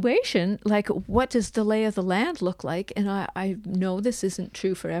situation, like what does the lay of the land look like? And I know this isn't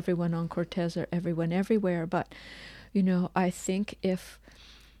true for everyone on Cortez or everyone everywhere, but, I think if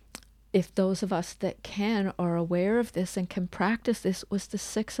those of us that can are aware of this and can practice this, was the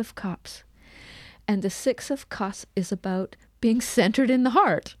Six of Cups. And the Six of Cups is about being centered in the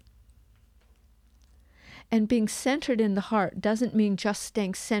heart. And being centered in the heart doesn't mean just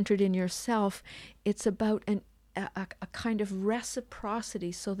staying centered in yourself. It's about a kind of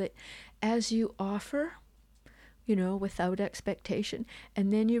reciprocity, so that as you offer, without expectation,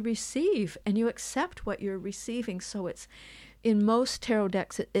 and then you receive and you accept what you're receiving. So it's, in most tarot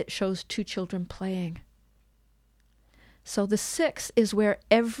decks, it shows two children playing. So the six is where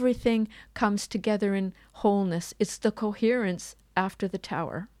everything comes together in wholeness. It's the coherence after the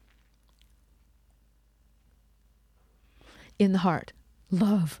tower. In the heart,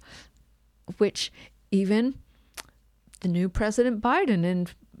 love, which even the new President Biden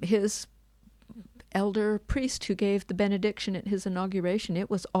and his elder priest who gave the benediction at his inauguration, it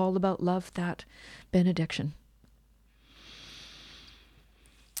was all about love, that benediction.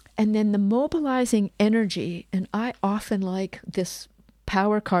 And then the mobilizing energy, and I often like this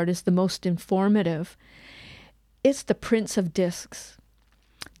power card is the most informative. It's the Prince of Discs.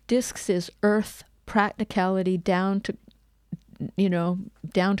 Discs is earth, practicality, down to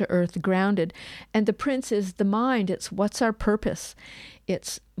earth, grounded. And the Prince is the mind. It's what's our purpose?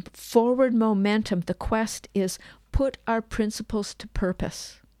 It's forward momentum. The quest is put our principles to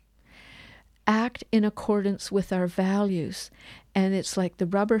purpose. Act in accordance with our values. And it's like the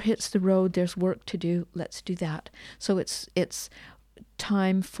rubber hits the road, there's work to do, let's do that. So it's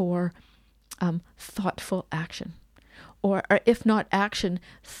time for thoughtful action. Or if not action,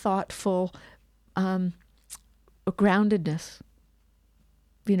 thoughtful groundedness.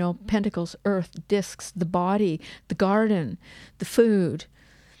 Pentacles, earth, discs, the body, the garden, the food,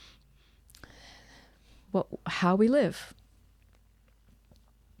 how we live.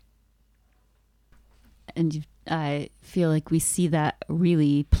 And I feel like we see that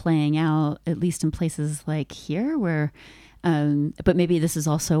really playing out, at least in places like here, where, but maybe this is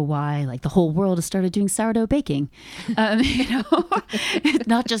also why, like, the whole world has started doing sourdough baking,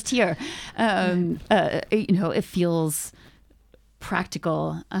 not just here. It feels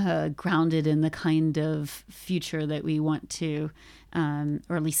practical, grounded in the kind of future that we want to,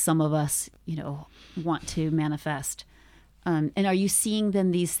 or at least some of us, want to manifest. And are you seeing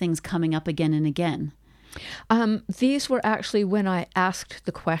then these things coming up again and again? These were actually when I asked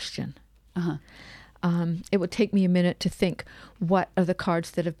the question. Uh-huh. It would take me a minute to think, what are the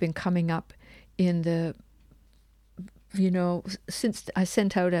cards that have been coming up in the, since I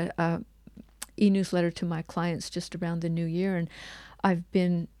sent out a e-newsletter to my clients just around the new year, and I've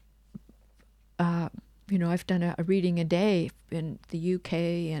been, I've done a reading a day in the UK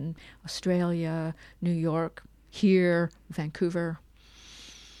and Australia, New York, here, Vancouver.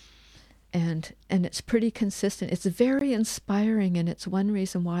 And it's pretty consistent. It's very inspiring, and it's one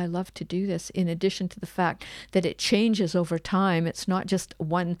reason why I love to do this, in addition to the fact that it changes over time. It's not just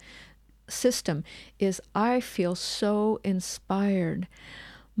one system. Is I feel so inspired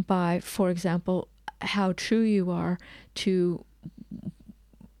by, for example, how true you are to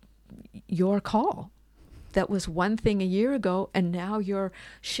your call. That was one thing a year ago, and now you're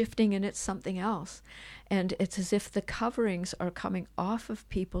shifting and it's something else. And it's as if the coverings are coming off of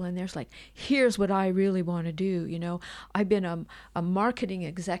people, and there's like, here's what I really want to do. I've been a marketing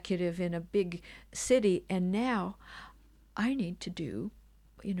executive in a big city, and now I need to do,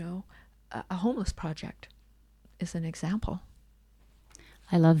 a homeless project, is an example.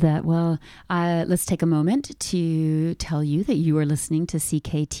 I love that. Well, let's take a moment to tell you that you are listening to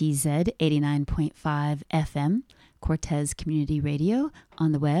CKTZ 89.5 FM, Cortez Community Radio,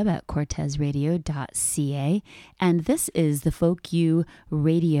 on the web at cortezradio.ca. And this is the Folk U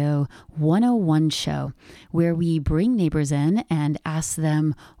Radio 101 show, where we bring neighbors in and ask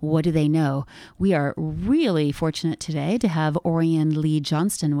them, what do they know? We are really fortunate today to have Orion Lee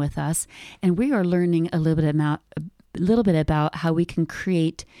Johnston with us, and we are learning a little bit about how we can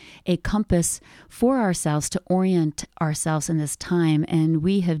create a compass for ourselves to orient ourselves in this time. And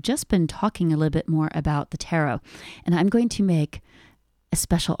we have just been talking a little bit more about the tarot. And I'm going to make a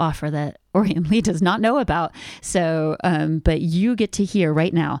special offer that Orion Lee does not know about. So, but you get to hear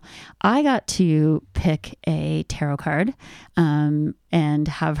right now. I got to pick a tarot card and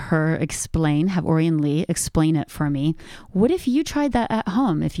have Orion Lee explain it for me. What if you tried that at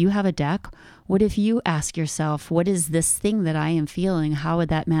home? If you have a deck, what if you ask yourself, what is this thing that I am feeling? How would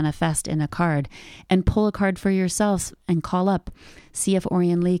that manifest in a card? And pull a card for yourself and call up. See if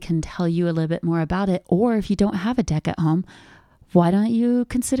Orion Lee can tell you a little bit more about it. Or if you don't have a deck at home, why don't you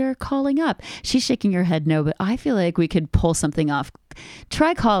consider calling up? She's shaking her head no, but I feel like we could pull something off.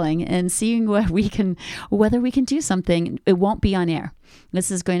 Try calling and seeing whether we can do something. It won't be on air.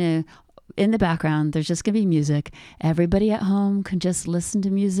 This is going to, in the background, there's just going to be music. Everybody at home can just listen to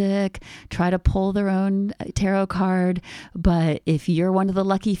music, try to pull their own tarot card. But if you're one of the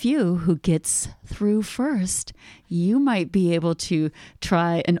lucky few who gets through first, you might be able to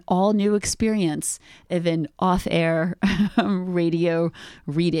try an all new experience of an off-air radio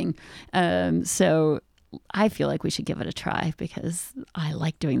reading. So I feel like we should give it a try because I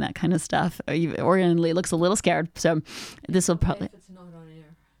like doing that kind of stuff. Orion Lee looks a little scared. So this will probably... If it's not on air.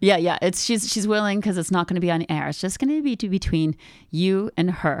 Yeah. She's willing because it's not going to be on air. It's just going to be between you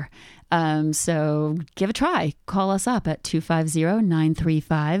and her. So give a try. Call us up at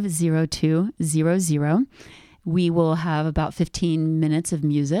 250-935-0200. We will have about 15 minutes of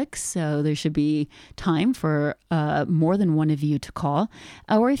music, so there should be time for more than one of you to call.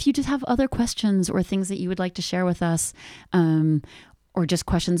 Or if you just have other questions or things that you would like to share with us, or just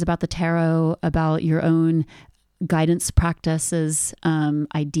questions about the tarot, about your own guidance practices,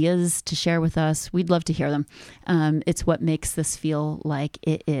 ideas to share with us, we'd love to hear them. It's what makes this feel like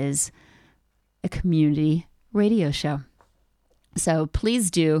it is a community radio show. So please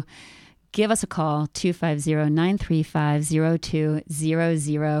do give us a call,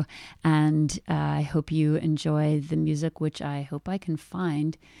 250-935-0200. And I hope you enjoy the music, which I hope I can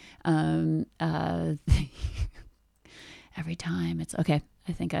find every time. It's okay.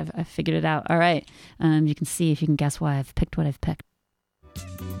 I think I've figured it out. All right. You can see if you can guess why I've picked what I've picked.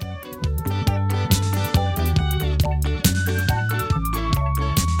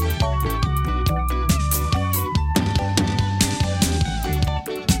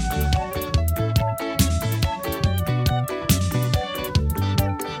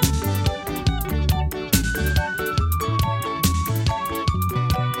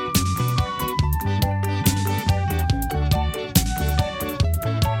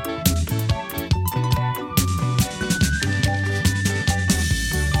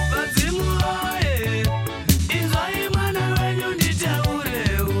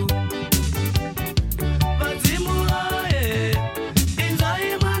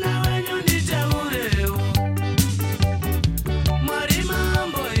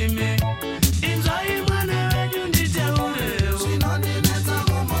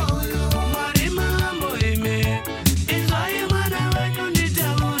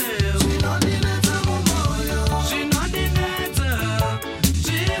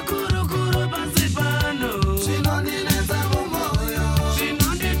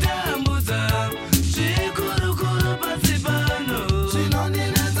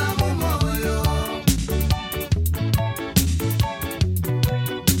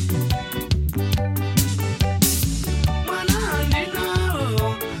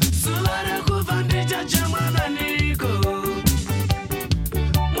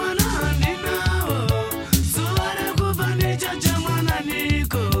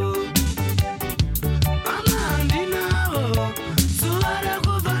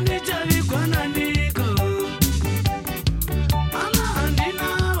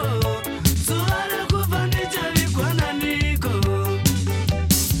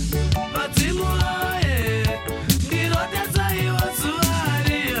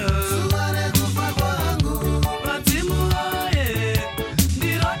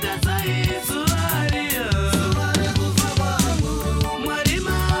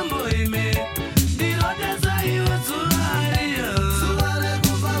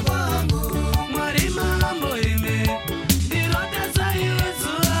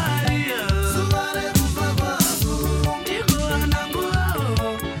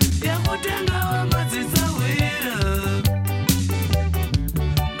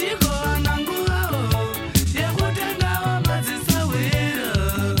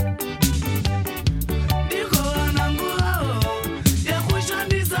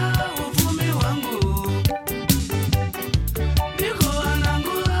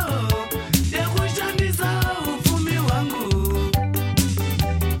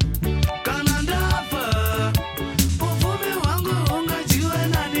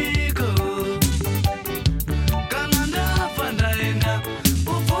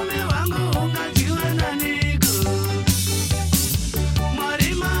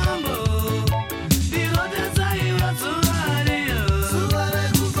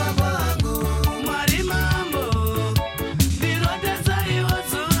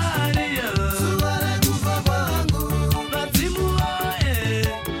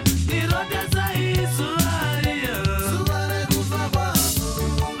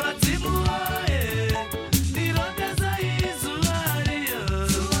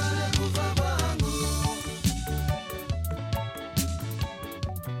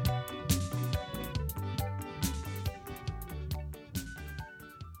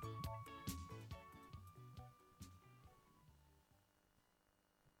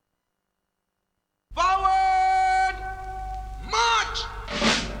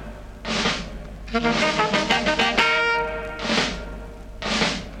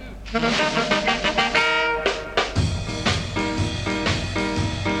 Gather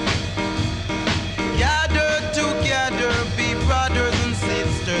together, be brothers and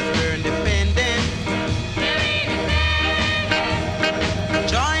sisters, we're independent.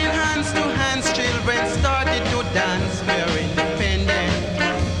 Join hands to hands, children started to dance, we're independent.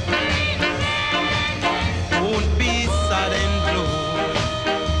 Won't be sad and blue.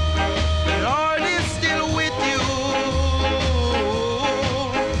 The Lord is still with you,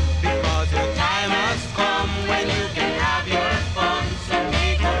 because your time has come when you can have your fun, so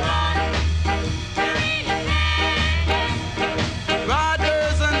make a run.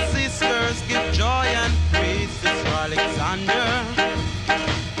 Brothers and sisters, give joy and praise to Sir Alexander.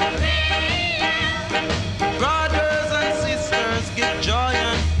 Brothers and sisters, give joy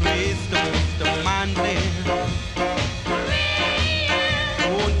and praise to Mr. Manley.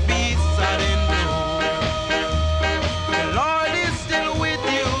 Don't be sad and blue. The Lord is still with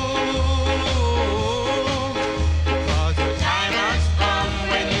you, because your time has come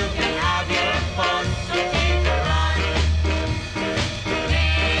when you can have your fun, so take a run.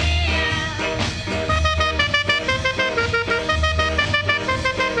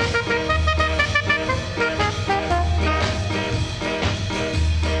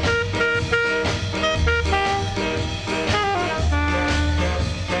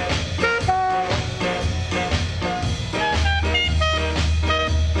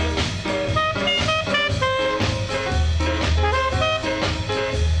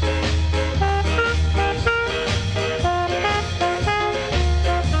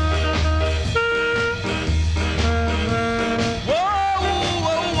 Whoa,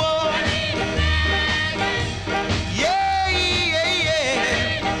 whoa, whoa. Yeah, yeah, yeah.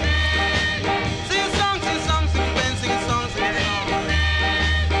 Sing a song, sing Ben, sing a song, sing a song.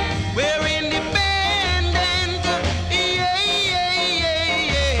 We're independent. Yeah, yeah,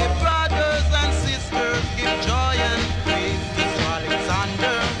 yeah, yeah. Brothers and sisters, give joy and praise to Sir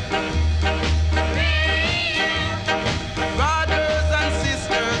Alexander. Brothers and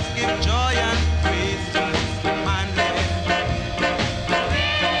sisters, give joy and praise to Mr. Manley.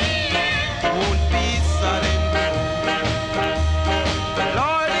 Won't be sad and blue. The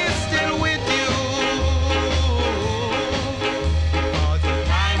Lord is still with you, because your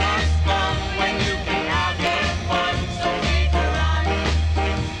time has come when you can have your fun, so make a run.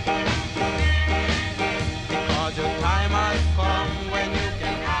 Because your time has come when you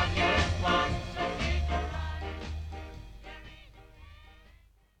can have your fun, so make a run.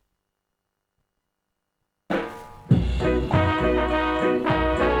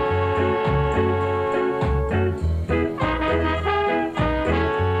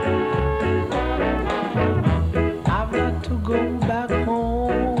 I've got to go back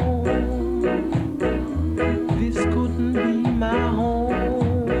home. This couldn't be my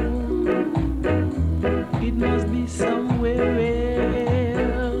home. It must be somewhere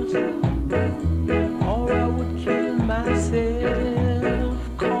else, or I would kill myself.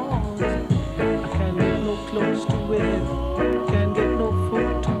 'Cause I can't get no clothes to wear, can't get no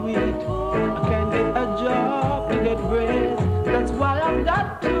food to eat, I can't get a job to get bread. That's why I've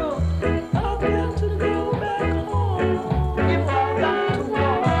got to go back home. If I've got to go,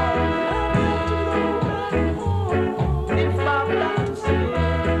 I've got to go back home. If I've got to stay,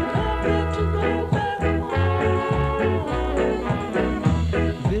 I've got to go back home.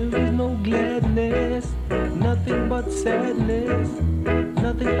 There is no gladness, nothing but sadness,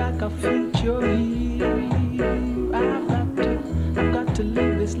 nothing like a future here. I've got to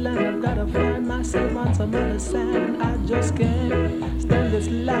leave this land. I've got to find myself on some other side. I just can't stand this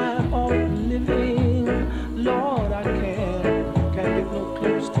life of living. Lord, I can't get no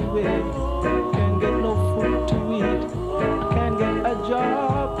clothes to wear, can't get no food to eat, I can't get a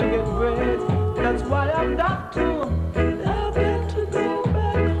job to get bread. That's why I've got to go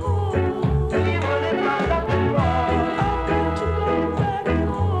back home. Even if I've got to walk, I've got to go back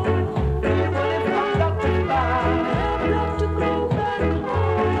home. Even if I've got to fly, I've got to go back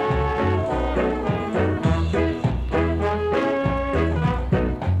home.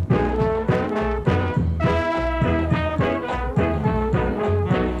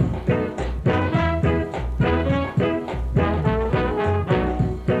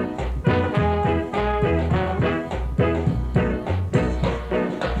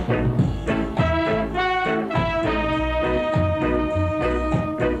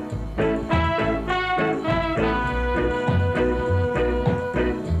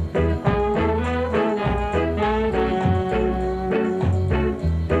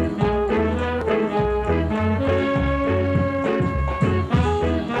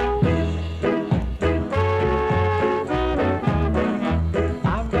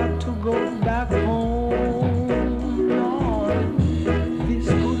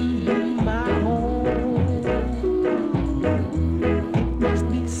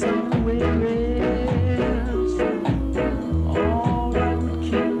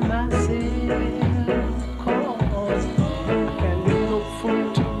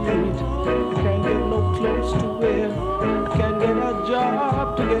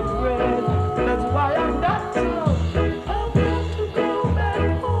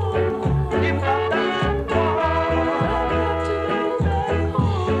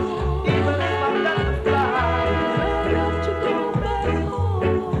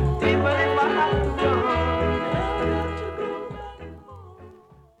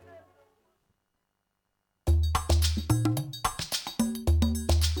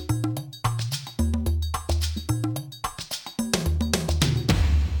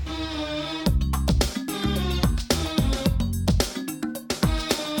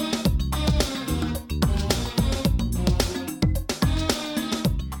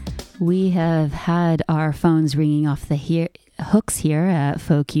 We have had our phones ringing off the hooks here at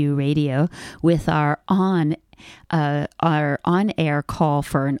Folk U Radio with our on-air call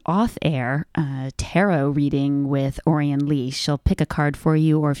for an off-air tarot reading with Orion Lee. She'll pick a card for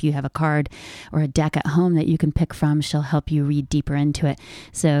you, or if you have a card or a deck at home that you can pick from, she'll help you read deeper into it.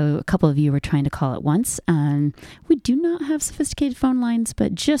 So a couple of you were trying to call at once. We do not have sophisticated phone lines,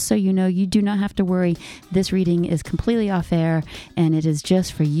 but just so you know, you do not have to worry. This reading is completely off-air, and it is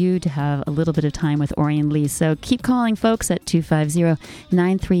just for you to have a little bit of time with Orion Lee. So keep calling, folks, at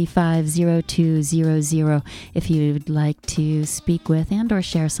 250-935-0200 if you'd like to speak with and or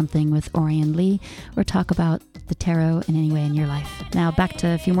share something with Orion Lee or talk about the tarot in any way in your life. Now back to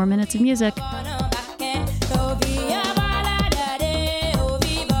a few more minutes of music.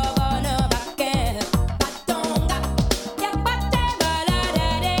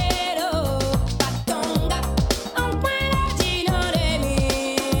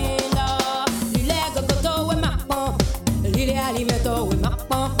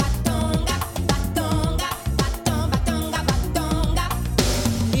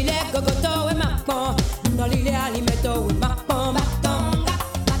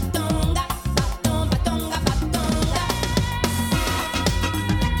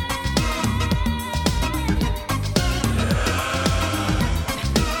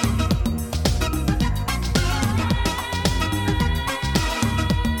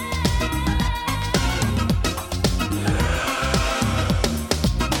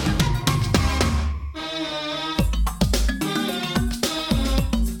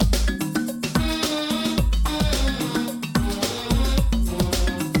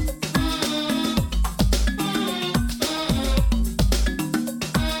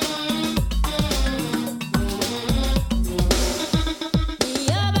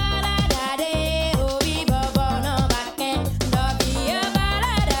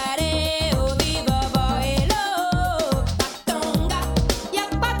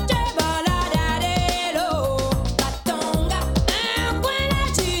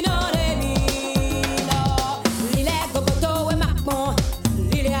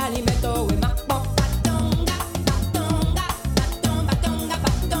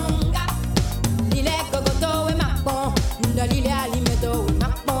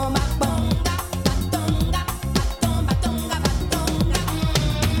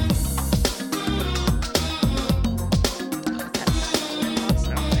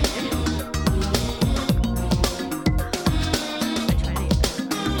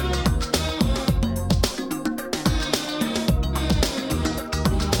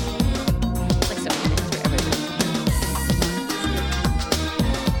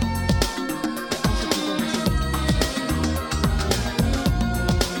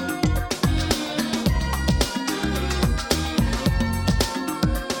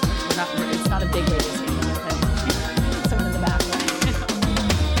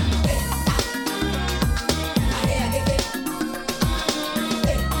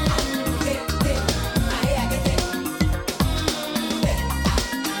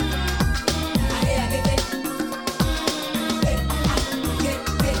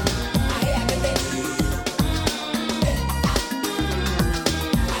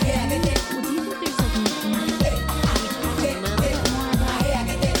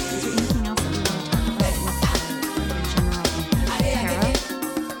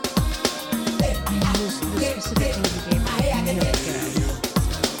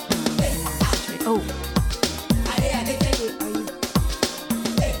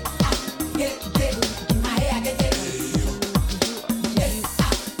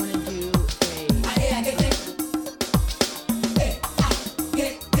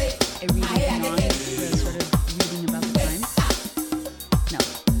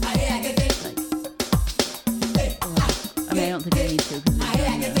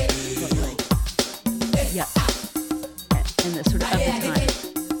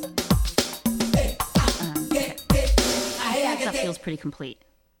 Pretty complete.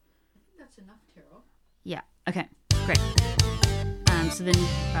 I think that's enough, Carol. Yeah. Okay. Great. So then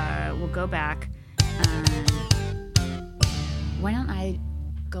we'll go back. Why don't I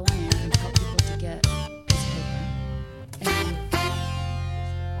go on air and help people to get this paper?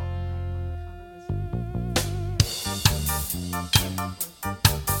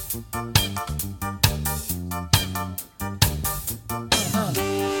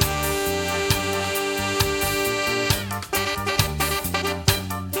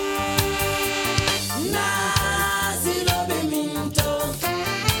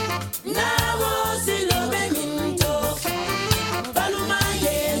 Baluma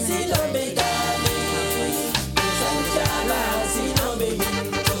ye si lo be gale, Sanjala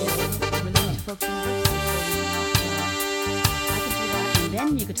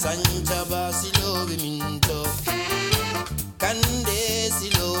Sanchaba silobe minto Kande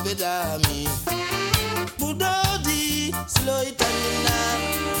silobe dami Budodi silo itanina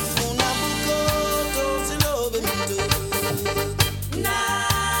Unabukoto silobe minto Na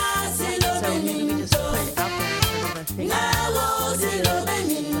silobe So maybe we just put it out there sort of a thing. Na wo silobe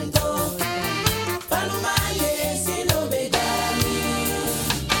minto Palumaye silobe dami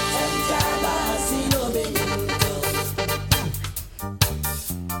Sanchaba silobe minto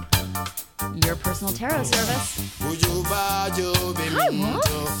Your personal tarot service. Ojo bajo be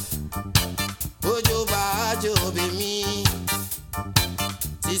minto Ojo bajo be mi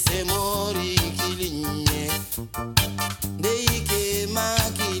Si se mori kilinye Deike ma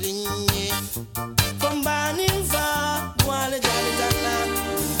kilinye Kombani fa Wale jale jala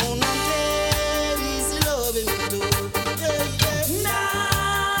Unante Silo be minto Na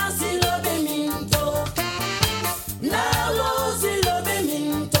silo be minto Na wo silo be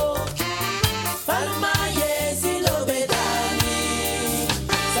minto Palmaye silobe dami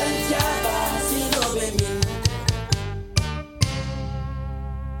Santiaba silobe min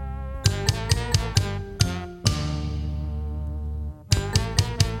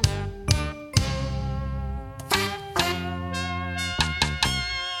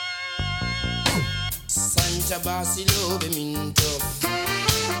Santiaba silobe minto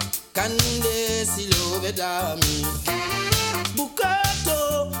Kande silobe dami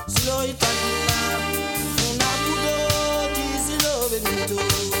Bukato silo itanina Unabudo di silobe minto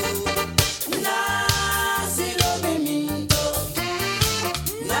Na silobe minto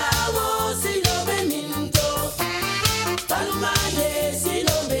Na wo silobe minto Palmaye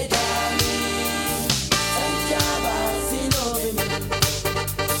silobe dami Santiaba silobe minto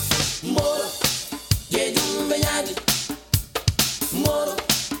Moro Gedumbe yadi Moro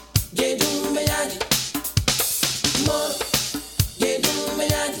Gedumbe yadi Moro Gedumbe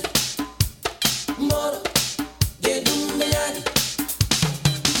yadi Moro Gedumbe yadi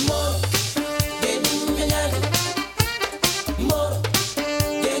Moro Gedumbe yadi Moro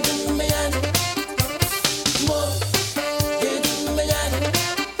Gedumbe yadi Moro Gedumbe yadi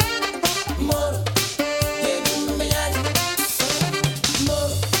Moro Gedumbe yadi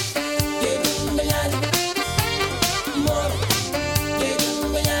Moro Gedumbe yadi Moro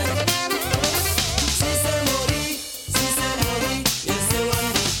Gedumbe yadi Si se mori, ese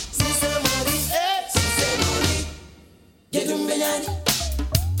wandi. Si se mori, Gedumbe yadi,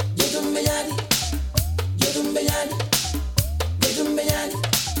 Gedumbe yadi, Gedumbe yadi, Gedumbe yadi,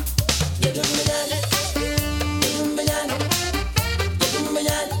 Gedumbe yadi, Gedumbe yadi, Gedumbe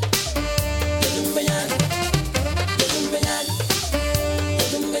yadi, Gedumbe yadi, Gedumbe yadi, Gedumbe yadi, Gedumbe yadi,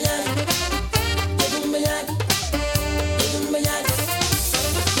 Gedumbe yadi, Gedumbe yadi, Gedumbe yadi,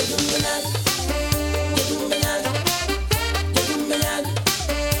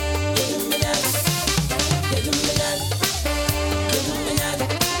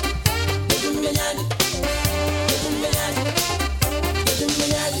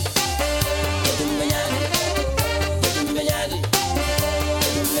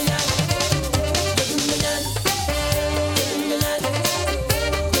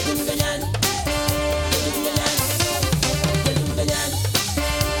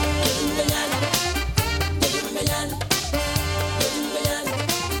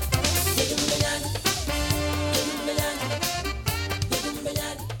 Gedumbe yadi, Gedumbe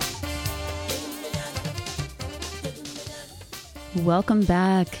yadi, Gedumbe yadi. Welcome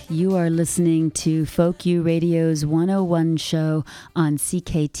back. You are listening to Folk U Radio's 101 show on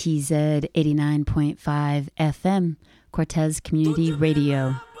CKTZ 89.5 FM, Cortez Community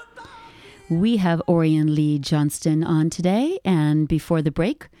Radio. We have Orion Lee Johnston on today, and before the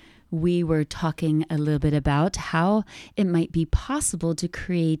break, we were talking a little bit about how it might be possible to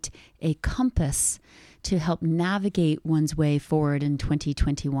create a compass to help navigate one's way forward in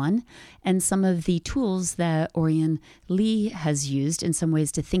 2021, and some of the tools that Orion Lee has used in some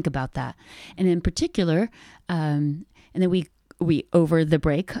ways to think about that. And in particular, and then we over the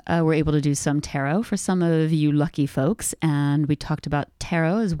break, were able to do some tarot for some of you lucky folks, and we talked about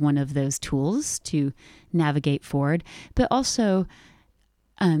tarot as one of those tools to navigate forward, but also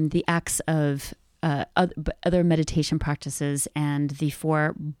the acts of other meditation practices and the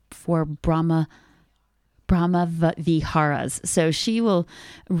four Brahma Viharas. So she will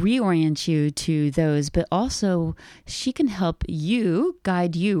reorient you to those, but also she can help you,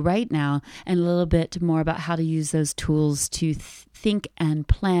 guide you right now, and a little bit more about how to use those tools to think and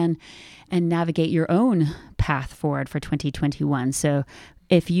plan and navigate your own path forward for 2021. So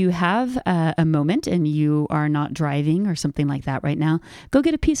if you have a moment and you are not driving or something like that right now, go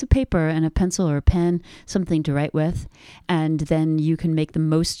get a piece of paper and a pencil or a pen, something to write with, and then you can make the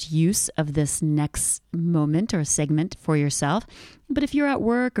most use of this next moment or segment for yourself. But if you're at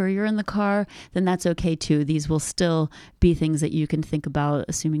work or you're in the car, then that's okay too. These will still be things that you can think about,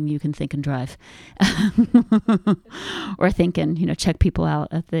 assuming you can think and drive. Or think and, check people out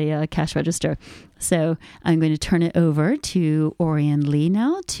at the cash register. So I'm going to turn it over to Orion Lee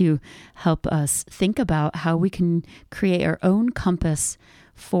now to help us think about how we can create our own compass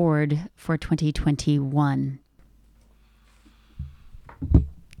forward for 2021.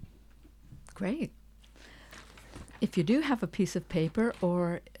 Great. If you do have a piece of paper,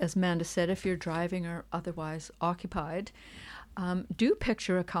 or as Amanda said, if you're driving or otherwise occupied, do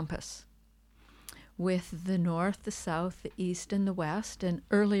picture a compass with the north, the south, the east, and the west. And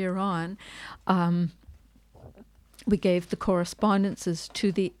earlier on, we gave the correspondences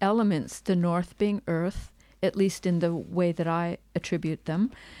to the elements, the north being earth, at least in the way that I attribute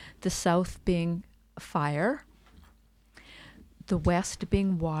them, the south being fire, the west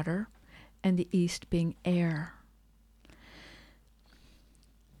being water, and the east being air.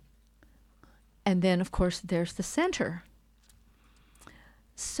 And then, of course, there's the center.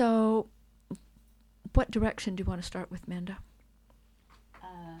 So what direction do you want to start with, Manda?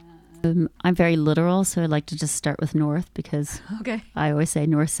 I'm very literal, so I'd like to just start with north because I always say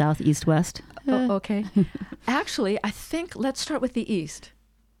north, south, east, west. Oh, okay. Actually, I think let's start with the east.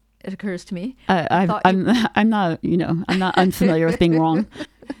 It occurs to me. I'm not unfamiliar with being wrong.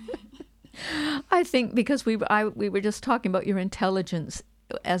 I think because we were just talking about your intelligence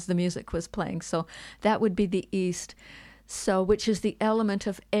as the music was playing. So that would be the east. So which is the element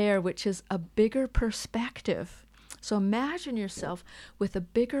of air, which is a bigger perspective. So imagine yourself with a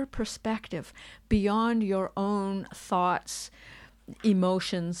bigger perspective beyond your own thoughts,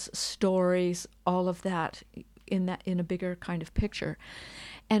 emotions, stories, all of that in a bigger kind of picture.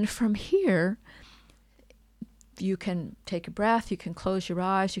 And from here, you can take a breath, you can close your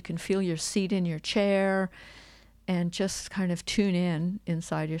eyes, you can feel your seat in your chair, and just kind of tune in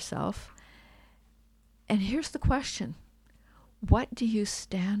inside yourself. And here's the question. What do you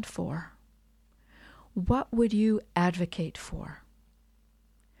stand for? What would you advocate for?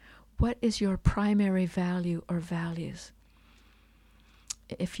 What is your primary value or values?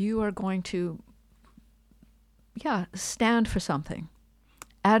 If you are going to, stand for something,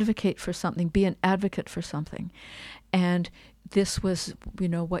 advocate for something, be an advocate for something, and this was,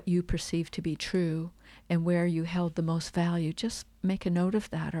 what you perceived to be true and where you held the most value, just make a note of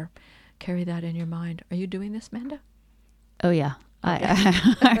that or carry that in your mind. Are you doing this, Manda? Oh, yeah.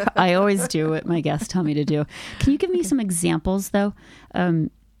 I always do what my guests tell me to do. Can you give me some examples, though?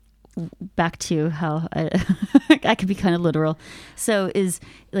 Back to how I could be kind of literal. So is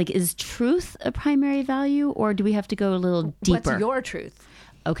truth a primary value, or do we have to go a little deeper? What's your truth?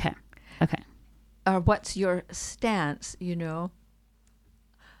 Okay. Or what's your stance,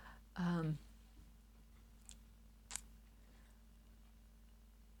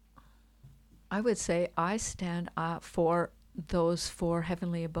 I would say I stand for those 4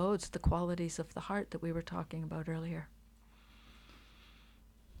 heavenly abodes, the qualities of the heart that we were talking about earlier.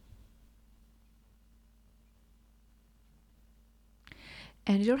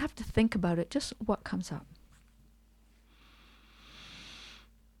 And you don't have to think about it, just what comes up.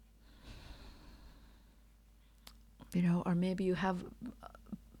 Or maybe you have,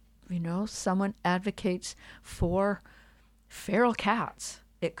 someone advocates for feral cats.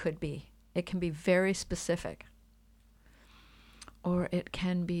 It could be. It can be very specific. Or it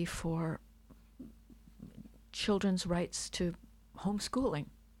can be for children's rights to homeschooling.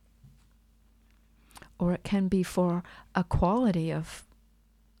 Or it can be for a quality of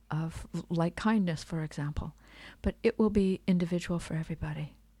like kindness, for example. But it will be individual for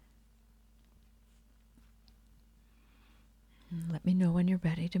everybody. Let me know when you're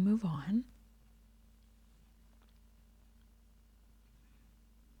ready to move on.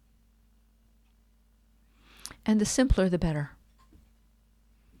 And the simpler, the better.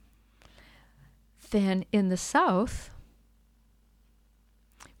 Then in the south,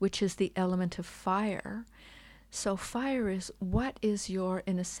 which is the element of fire, so fire is what is your,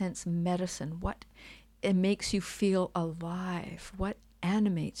 in a sense, medicine? What it makes you feel alive? What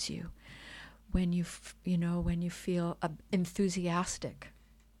animates you when you feel enthusiastic?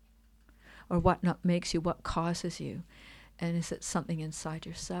 Or what not makes you? What causes you? And is it something inside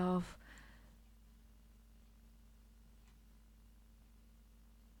yourself?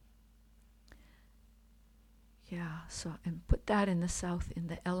 So, and put that in the south, in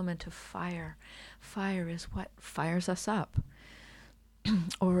the element of fire. Fire is what fires us up.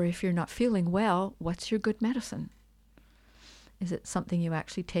 Or if you're not feeling well, what's your good medicine? Is it something you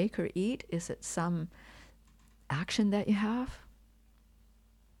actually take or eat? Is it some action that you have?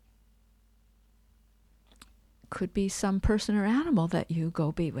 Could be some person or animal that you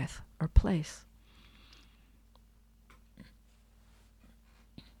go be with or place.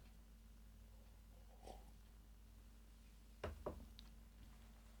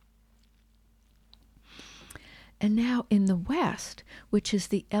 And now in the West, which is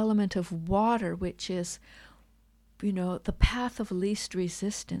the element of water, which is, the path of least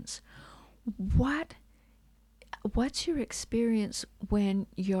resistance, what's your experience when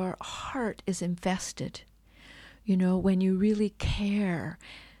your heart is invested? When you really care,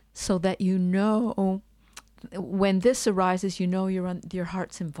 so that when this arises, your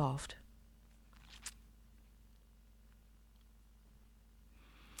heart's involved.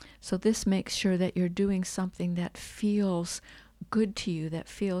 So this makes sure that you're doing something that feels good to you, that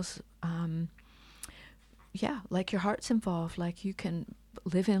feels, like your heart's involved, like you can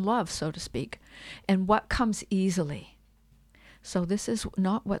live in love, so to speak. And what comes easily. So this is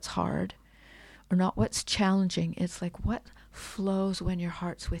not what's hard or not what's challenging. It's like what flows when your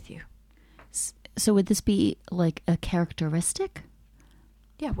heart's with you. So would this be like a characteristic?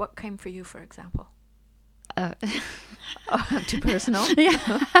 Yeah, what came for you, for example? Too personal?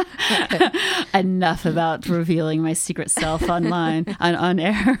 Yeah. Okay. Enough about revealing my secret self online, on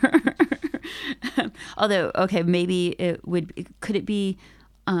air. Although, okay, maybe could it be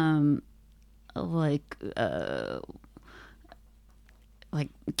like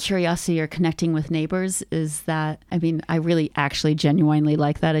curiosity or connecting with neighbors? Is that, I really actually genuinely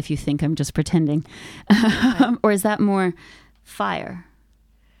like that if you think I'm just pretending. Okay. Or is that more fire?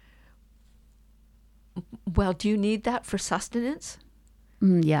 Well, do you need that for sustenance?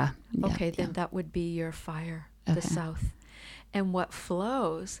 Yeah. Okay, then that would be your fire, Okay. the south. And what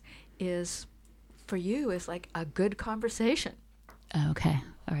flows is, for you, is like a good conversation. Okay.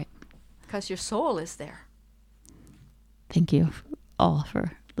 All right. Because your soul is there. Thank you all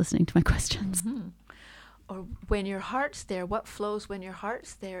for listening to my questions. Mm-hmm. Or when your heart's there, what flows when your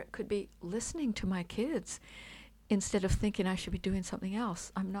heart's there? It could be listening to my kids instead of thinking I should be doing something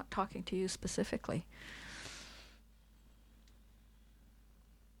else. I'm not talking to you specifically.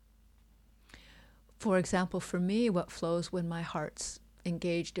 For example, for me, what flows when my heart's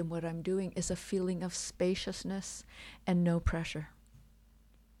engaged in what I'm doing is a feeling of spaciousness and no pressure,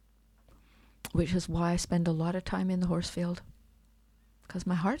 which is why I spend a lot of time in the horse field, because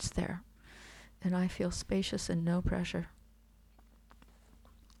my heart's there and I feel spacious and no pressure.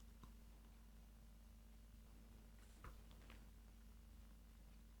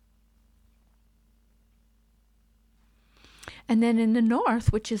 And then in the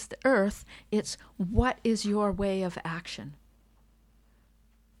north, which is the earth, it's what is your way of action?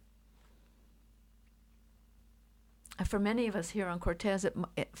 For many of us here on Cortez,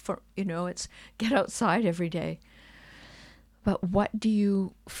 it's get outside every day. But what do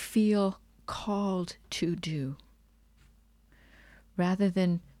you feel called to do? Rather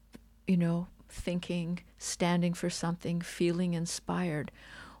than, thinking, standing for something, feeling inspired,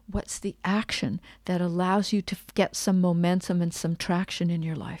 what's the action that allows you to get some momentum and some traction in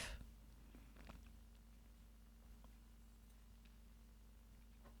your life?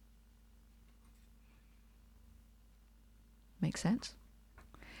 Make sense?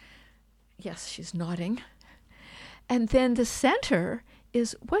 Yes, she's nodding. And then the center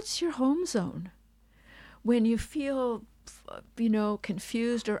is, what's your home zone? When you feel,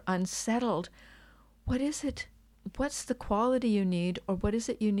 confused or unsettled, what is it? What's the quality you need, or what is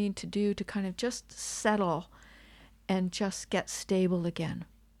it you need to do to kind of just settle and just get stable again?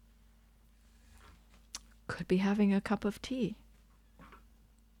 Could be having a cup of tea.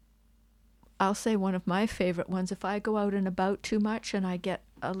 I'll say one of my favorite ones, if I go out and about too much and I get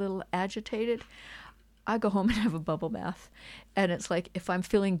a little agitated, I go home and have a bubble bath. And it's like, if I'm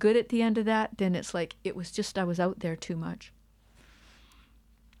feeling good at the end of that, then it's like, it was just, I was out there too much.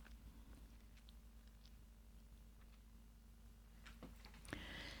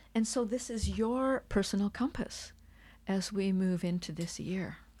 And so this is your personal compass as we move into this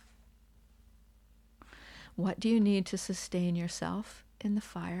year. What do you need to sustain yourself in the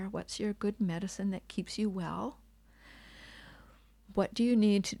fire? What's your good medicine that keeps you well? What do you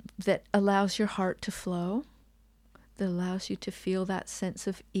need that allows your heart to flow, that allows you to feel that sense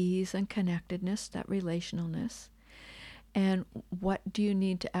of ease and connectedness, that relationalness? And what do you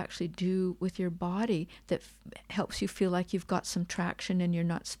need to actually do with your body that helps you feel like you've got some traction and you're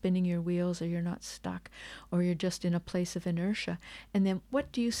not spinning your wheels, or you're not stuck, or you're just in a place of inertia? And then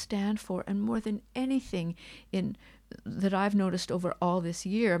what do you stand for? And more than anything, in that I've noticed over all this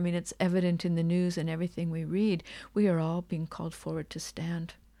year, I mean, it's evident in the news and everything we read, we are all being called forward to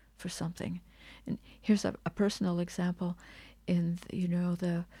stand for something. And here's a personal example. In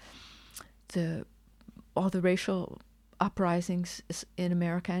all the racial uprisings in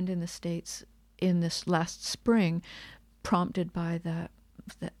America and in the States in this last spring, prompted by the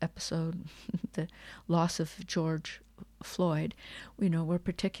episode, the loss of George Floyd, were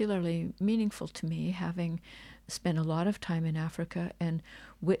particularly meaningful to me, having spent a lot of time in Africa and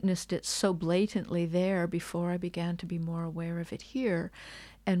witnessed it so blatantly there before I began to be more aware of it here.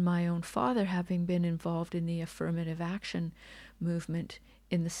 And my own father having been involved in the affirmative action movement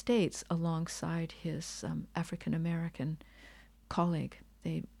in the States alongside his African-American colleague.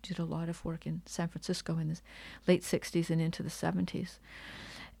 They did a lot of work in San Francisco in the late 60s and into the 70s.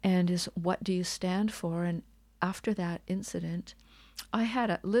 And is, what do you stand for? And after that incident,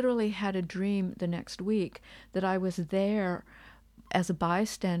 I literally had a dream the next week that I was there as a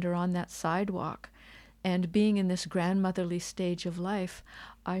bystander on that sidewalk. And being in this grandmotherly stage of life,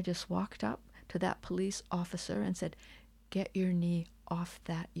 I just walked up to that police officer and said, "Get your knee off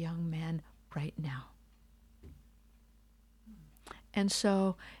that young man right now." And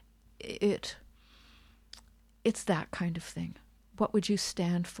so it's that kind of thing. What would you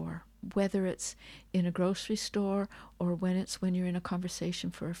stand for? Whether it's in a grocery store or when you're in a conversation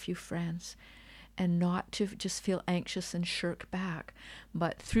for a few friends, and not to just feel anxious and shirk back,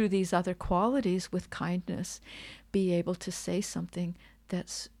 but through these other qualities with kindness, be able to say something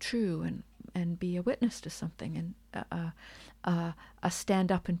that's true and be a witness to something, and a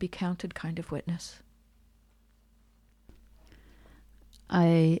stand up and be counted kind of witness.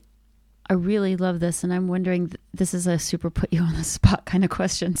 I really love this, and I'm wondering, this is a super put you on the spot kind of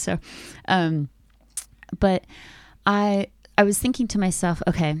question. So, but I was thinking to myself,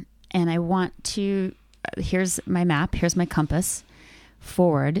 okay, and I want to, here's my map, here's my compass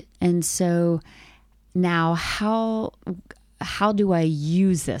forward. And so now how do I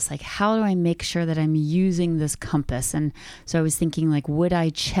use this? Like, how do I make sure that I'm using this compass? And so I was thinking, like, would I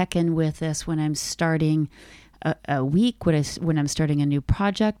check in with this when I'm starting a week, when I'm starting a new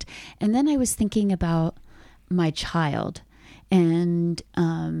project? And then I was thinking about my child, and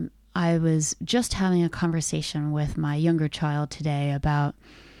I was just having a conversation with my younger child today about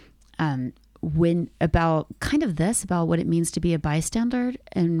about what it means to be a bystander,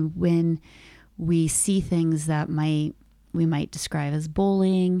 and when we see things that we might describe as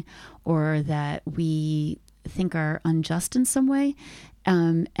bullying, or that we think are unjust in some way,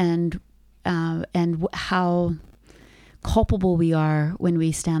 and how culpable we are when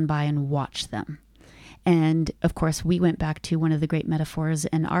we stand by and watch them. And of course, we went back to one of the great metaphors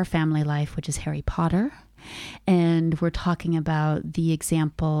in our family life, which is Harry Potter. And we're talking about the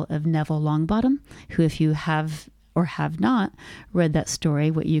example of Neville Longbottom, who, if you have or have not read that story,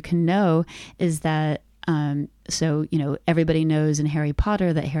 what you can know is that, everybody knows in Harry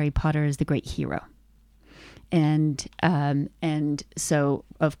Potter that Harry Potter is the great hero. And so,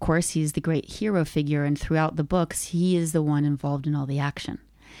 of course, he's the great hero figure. And throughout the books, he is the one involved in all the action.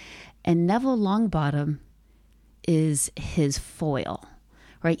 And Neville Longbottom is his foil,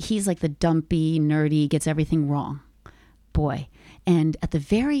 right? He's like the dumpy, nerdy, gets everything wrong boy. And in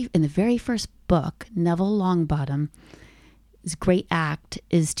the very first book, Neville Longbottom's great act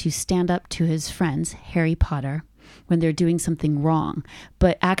is to stand up to his friends, Harry Potter, when they're doing something wrong.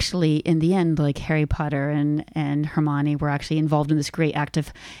 But actually, in the end, like, Harry Potter and Hermione were actually involved in this great act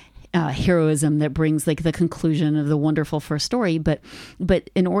of heroism that brings, like, the conclusion of the wonderful first story. But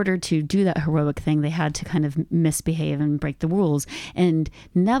in order to do that heroic thing, they had to kind of misbehave and break the rules. And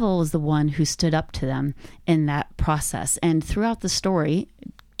Neville is the one who stood up to them in that process. And throughout the story,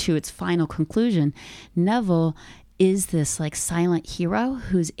 to its final conclusion, Neville is this, like, silent hero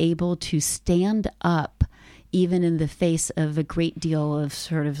who's able to stand up even in the face of a great deal of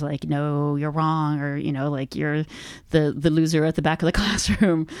sort of like, no, you're wrong, or, like, you're the loser at the back of the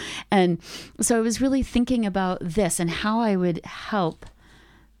classroom. And so I was really thinking about this and how I would help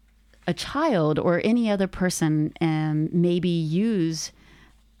a child or any other person maybe use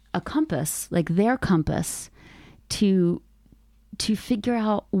a compass, like their compass, to figure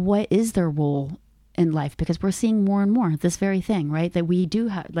out what is their role in life, because we're seeing more and more this very thing, right? That we do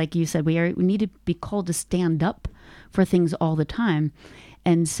have, like you said, we need to be called to stand up for things all the time.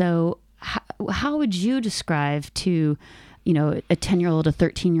 And so how would you describe to, a 10-year-old, a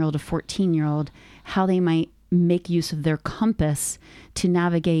 13-year-old, a 14-year-old, how they might make use of their compass to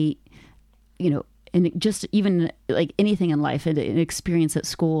navigate, and just even like anything in life, an experience at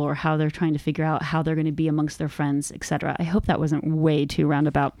school, or how they're trying to figure out how they're going to be amongst their friends, etc. I hope that wasn't way too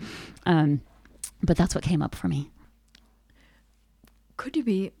roundabout. But that's what came up for me. Could you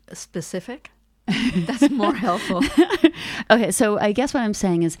be specific? That's more helpful. Okay, so I guess what I'm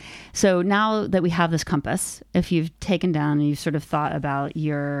saying is, so now that we have this compass, if you've taken down and you've sort of thought about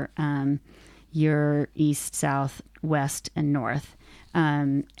your east, south, west, and north,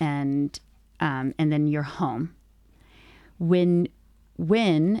 and then your home, when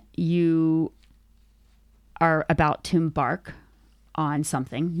you are about to embark on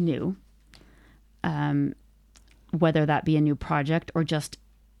something new, whether that be a new project or just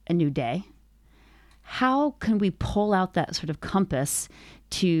a new day, how can we pull out that sort of compass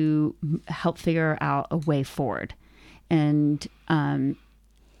to help figure out a way forward? And then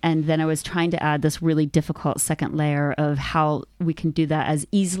I was trying to add this really difficult second layer of how we can do that as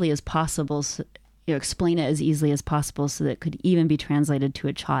easily as possible, so, explain it as easily as possible so that it could even be translated to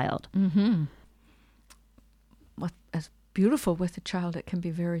a child. Mm-hmm. As beautiful with a child, it can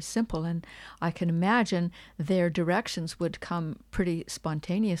be very simple. And I can imagine their directions would come pretty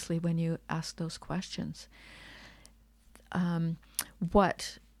spontaneously when you ask those questions.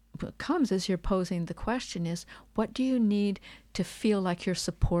 What comes as you're posing the question is, what do you need to feel like you're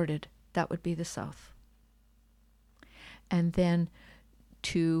supported? That would be the south. And then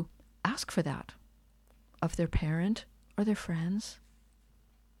to ask for that of their parent or their friends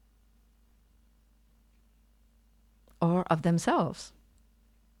or of themselves.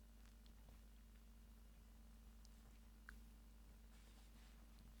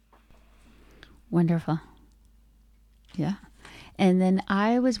 Wonderful. Yeah. And then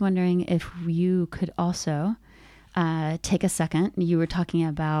I was wondering if you could also take a second. You were talking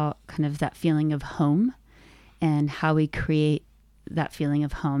about kind of that feeling of home and how we create that feeling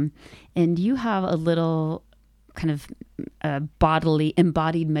of home. And you have a little kind of bodily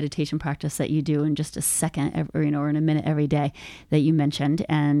embodied meditation practice that you do in just a second or in a minute every day that you mentioned.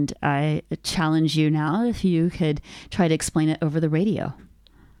 And I challenge you now if you could try to explain it over the radio.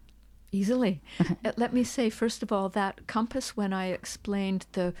 Easily. Let me say, first of all, that compass, when I explained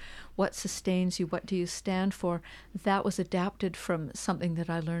what sustains you, what do you stand for, that was adapted from something that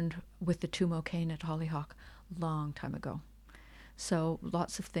I learned with the Tumo Kane at Hollyhock long time ago. So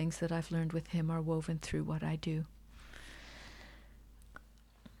lots of things that I've learned with him are woven through what I do.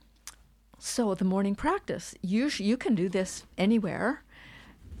 So the morning practice, you can do this anywhere.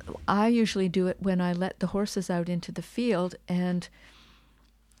 I usually do it when I let the horses out into the field, and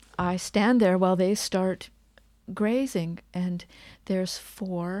I stand there while they start grazing, and there's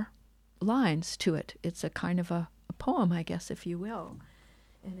 4 lines to it. It's a kind of a poem, I guess, if you will.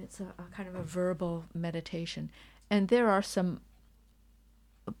 And it's a kind of a verbal meditation. And there are some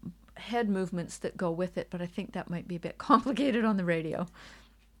head movements that go with it, but I think that might be a bit complicated on the radio.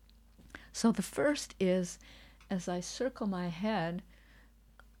 So the first is, as I circle my head,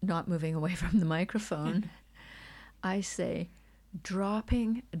 not moving away from the microphone, I say,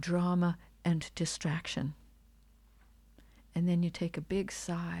 dropping drama and distraction. And then you take a big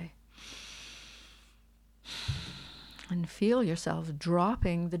sigh and feel yourself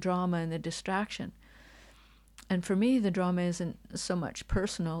dropping the drama and the distraction. And for me, the drama isn't so much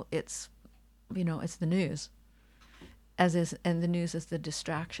personal, it's the news, and the news is the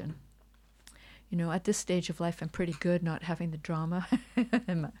distraction. At this stage of life, I'm pretty good not having the drama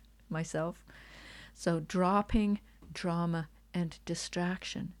myself. So dropping drama and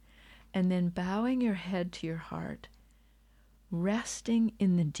distraction, and then bowing your head to your heart, resting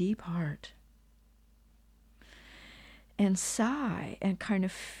in the deep heart, and sigh and kind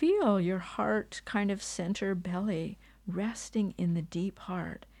of feel your heart kind of center belly resting in the deep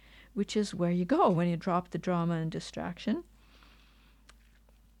heart, which is where you go when you drop the drama and distraction,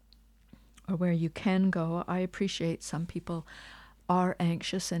 or where you can go. I appreciate some people are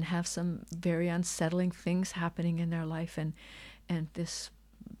anxious and have some very unsettling things happening in their life, and this,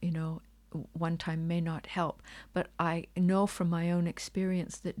 one time may not help. But I know from my own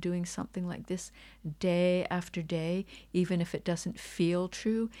experience that doing something like this day after day, even if it doesn't feel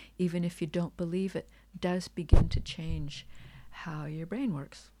true, even if you don't believe it, does begin to change how your brain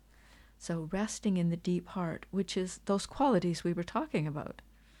works. So resting in the deep heart, which is those qualities we were talking about.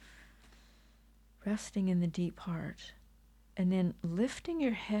 Resting in the deep heart. And then lifting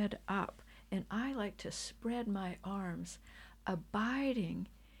your head up. And I like to spread my arms, abiding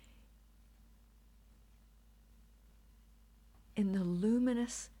in the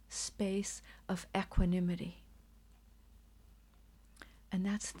luminous space of equanimity. And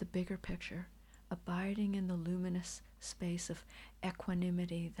that's the bigger picture. Abiding in the luminous space of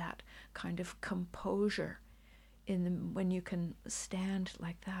equanimity, that kind of composure when you can stand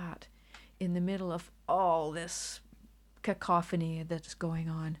like that in the middle of all this cacophony that's going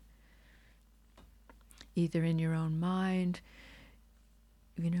on, either in your own mind,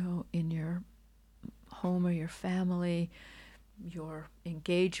 in your home or your family, your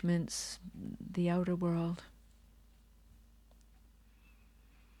engagements, the outer world.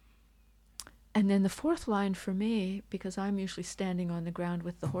 And then the fourth line for me, because I'm usually standing on the ground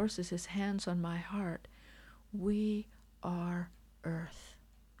with the horses, is hands on my heart. We are earth,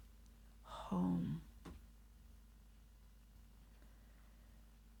 home.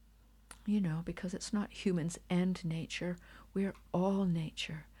 Because it's not humans and nature. We're all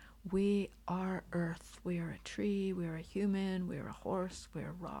nature. We are earth. We are a tree. We are a human. We are a horse. We are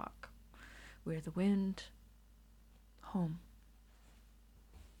a rock. We are the wind. Home.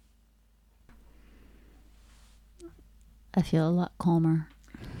 I feel a lot calmer.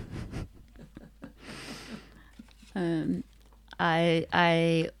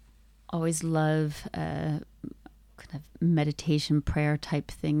 I always love kind of meditation prayer type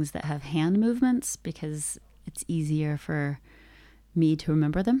things that have hand movements because it's easier for me to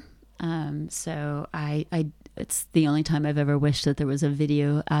remember them. So it's the only time I've ever wished that there was a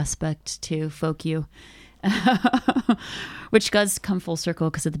video aspect to Folk You. Which does come full circle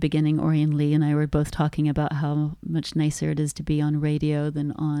because at the beginning, Orion Lee and I were both talking about how much nicer it is to be on radio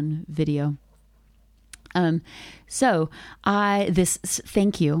than on video. Thank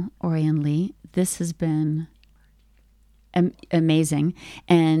you, Orion Lee. This has been amazing.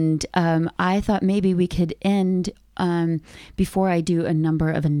 And I thought maybe we could end before I do a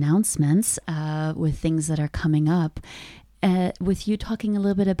number of announcements with things that are coming up. With you talking a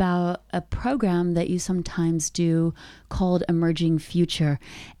little bit about a program that you sometimes do called Emerging Future,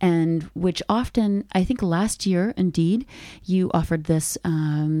 and which often, I think last year, indeed, you offered this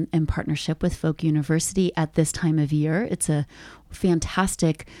in partnership with Folk University at this time of year. It's a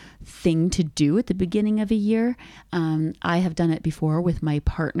fantastic thing to do at the beginning of a year. I have done it before with my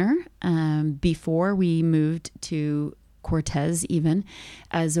partner before we moved to Cortez, even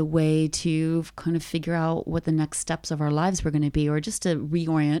as a way to kind of figure out what the next steps of our lives were going to be, or just to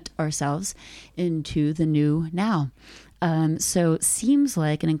reorient ourselves into the new now. So it seems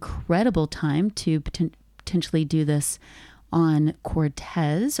like an incredible time to potentially do this on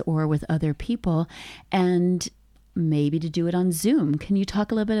Cortez or with other people, and maybe to do it on Zoom. Can you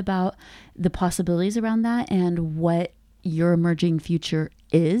talk a little bit about the possibilities around that and what your emerging future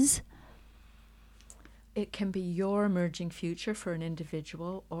is? It can be your emerging future for an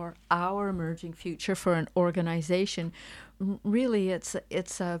individual or our emerging future for an organization. Really, it's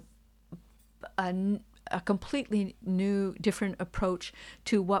a completely new, different approach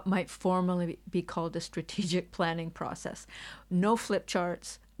to what might formally be called a strategic planning process. No flip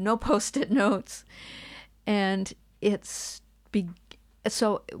charts, no post-it notes. And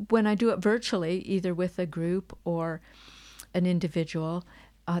so when I do it virtually, either with a group or an individual,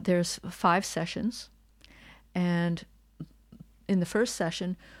 there's 5 sessions. And in the first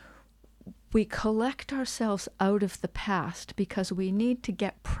session, we collect ourselves out of the past because we need to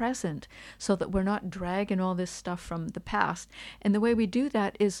get present so that we're not dragging all this stuff from the past. And the way we do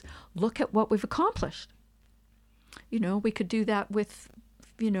that is look at what we've accomplished. We could do that with,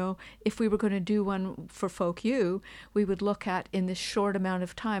 if we were going to do one for Folk You, we would look at, in this short amount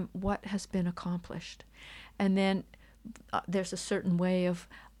of time, what has been accomplished. And then there's a certain way of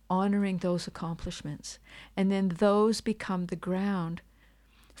honoring those accomplishments. And then those become the ground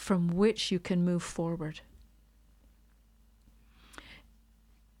from which you can move forward.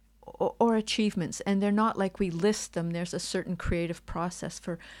 Or achievements. And they're not like we list them. There's a certain creative process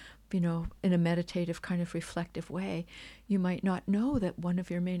for, in a meditative kind of reflective way. You might not know that one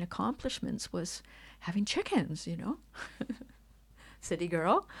of your main accomplishments was having chickens, City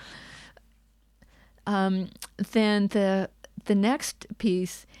girl. Then the next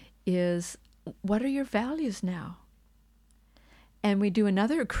piece is, what are your values now? And we do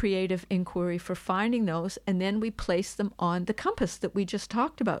another creative inquiry for finding those, and then we place them on the compass that we just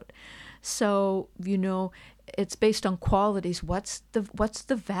talked about. So, it's based on qualities. What's the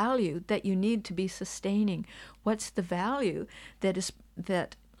value that you need to be sustaining? What's the value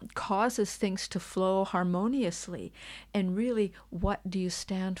that causes things to flow harmoniously? And really, what do you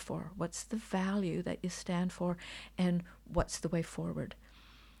stand for? What's the value that you stand for? And what's the way forward?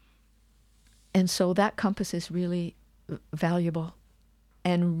 And so that compass is really valuable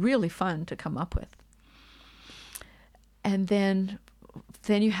and really fun to come up with. And then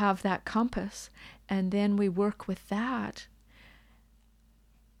you have that compass, and then we work with that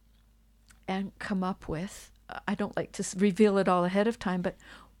and come up with, I don't like to reveal it all ahead of time, but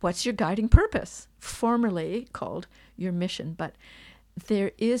what's your guiding purpose? Formerly called your mission, but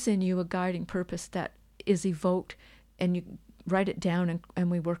there is in you a guiding purpose that is evoked, and you write it down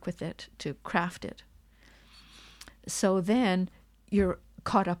and we work with it to craft it. So then you're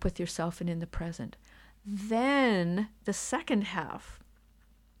caught up with yourself and in the present. Then the second half,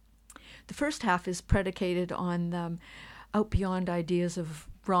 the first half is predicated on out beyond ideas of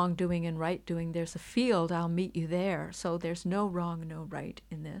wrongdoing and right doing. There's a field, I'll meet you there. So there's no wrong, no right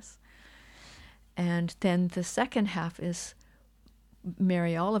in this. And then the second half is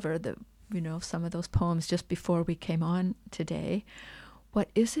Mary Oliver, some of those poems just before we came on today. What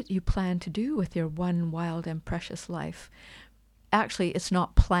is it you plan to do with your one wild and precious life? Actually, it's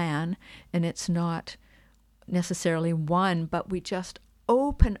not plan, and it's not necessarily one, but we just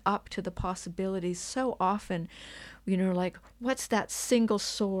open up to the possibilities so often, like, what's that single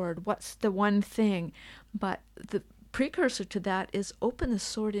sword? What's the one thing? But the precursor to that is open the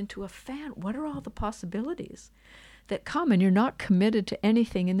sword into a fan. What are all the possibilities that come? And you're not committed to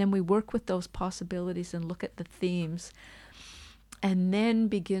anything. And then we work with those possibilities and look at the themes. And then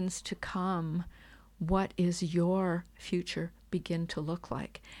begins to come, what is your future begin to look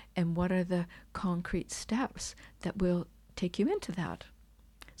like? And what are the concrete steps that will take you into that?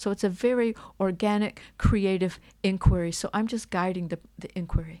 So it's a very organic, creative inquiry. So I'm just guiding the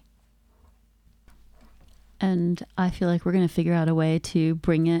inquiry. And I feel like we're going to figure out a way to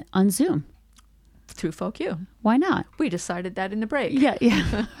bring it on Zoom. Through Folk U. Why not? We decided that in the break. Yeah.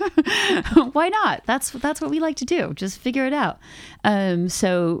 Why not? That's what we like to do. Just figure it out.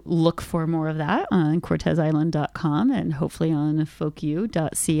 So look for more of that on CortezIsland.com and hopefully on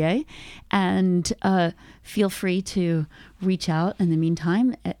folku.ca. And feel free to reach out in the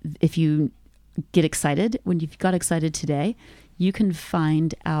meantime. If you get excited, when you've got excited today, you can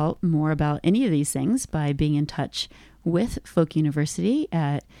find out more about any of these things by being in touch with Folk University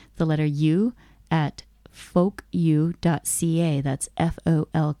at the letter U at folku.ca. That's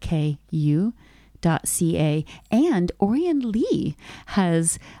FOLKU.ca. And Orion Lee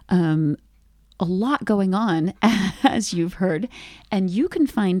has a lot going on, as you've heard, and you can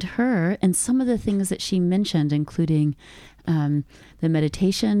find her and some of the things that she mentioned, including the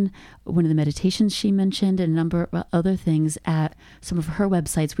meditation, one of the meditations she mentioned, and a number of other things at some of her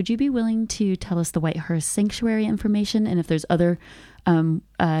websites. Would you be willing to tell us the Whitehurst Sanctuary information, and if there's other I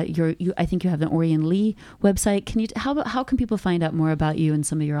think you have the Orion Lee website. How can people find out more about you and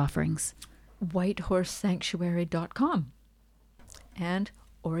some of your offerings? WhitehorseSanctuary.com and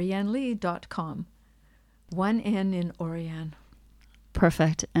OrionLee.com. One N in Orion.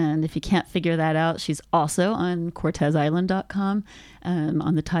 Perfect. And if you can't figure that out, she's also on CortezIsland.com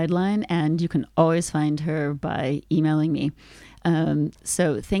on the Tide line, and you can always find her by emailing me.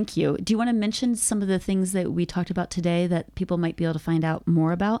 So thank you. Do you want to mention some of the things that we talked about today that people might be able to find out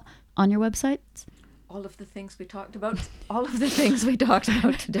more about on your website? All of the things we talked about. All of the things we talked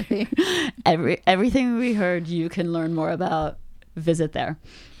about today. Everything we heard, you can learn more about. Visit there.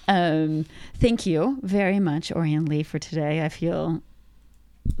 Thank you very much, Orion Lee, for today. I feel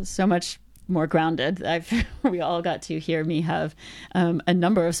so much more grounded. We all got to hear me have a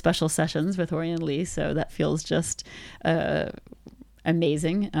number of special sessions with Orion Lee, so that feels just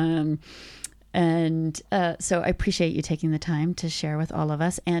amazing. So I appreciate you taking the time to share with all of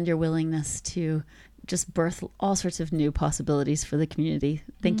us and your willingness to just birth all sorts of new possibilities for the community.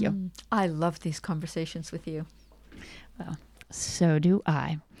 Thank you. I love these conversations with you. Well, so do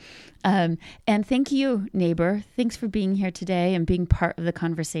I. And thank you, neighbor. Thanks for being here today and being part of the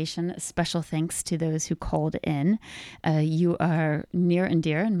conversation. Special thanks to those who called in. You are near and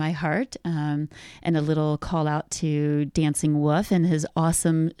dear in my heart. And a little call out to Dancing Wolf and his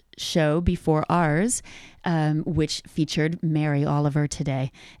awesome show Before Ours, which featured Mary Oliver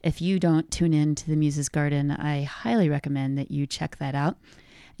today. If you don't tune in to the Muses Garden, I highly recommend that you check that out.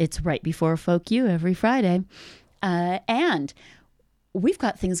 It's right before Folk U every Friday. And we've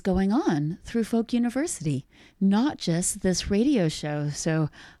got things going on through Folk University, not just this radio show. So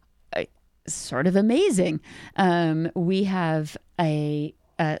sort of amazing. We have a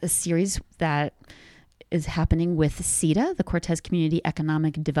series that is happening with CEDA, the Cortez Community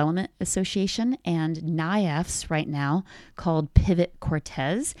Economic Development Association, and NIAFS right now, called Pivot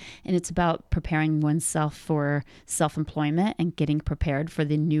Cortez. And it's about preparing oneself for self-employment and getting prepared for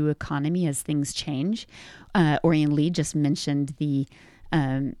the new economy as things change. Orion Lee just mentioned the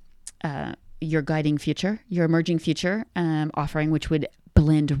Your Guiding Future, Your Emerging Future offering, which would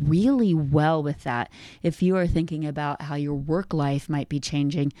blend really well with that. If you are thinking about how your work life might be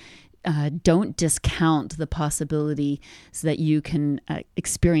changing, don't discount the possibility so that you can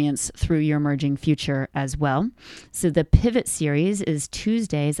experience through your emerging future as well. So the Pivot series is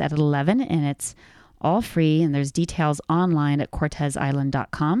Tuesdays at 11, and it's all free, and there's details online at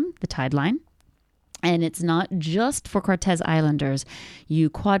CortezIsland.com, the Tide line. And it's not just for Cortez Islanders. You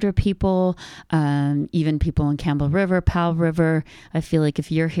Quadra people, even people in Campbell River, Powell River. I feel like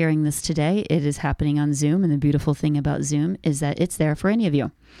if you're hearing this today, it is happening on Zoom. And the beautiful thing about Zoom is that it's there for any of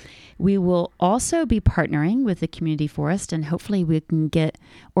you. We will also be partnering with the Community Forest, and hopefully we can get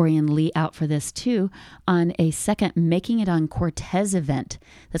Orion Lee out for this too, on a second Making It on Cortez event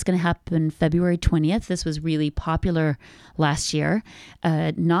that's going to happen February 20th. This was really popular last year,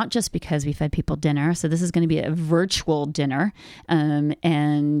 not just because we fed people dinner. So this is going to be a virtual dinner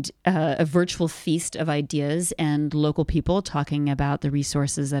and a virtual feast of ideas and local people talking about the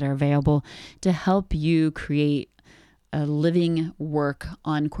resources that are available to help you create a living work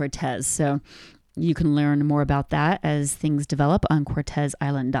on Cortez. So you can learn more about that as things develop on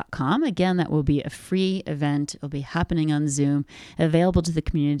CortezIsland.com. Again, that will be a free event. It'll be happening on Zoom, available to the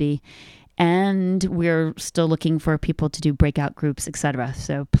community. And we're still looking for people to do breakout groups, etc.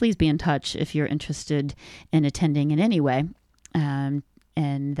 So please be in touch if you're interested in attending in any way. And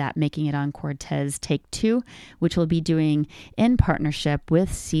that Making It on Cortez Take 2, which we'll be doing in partnership with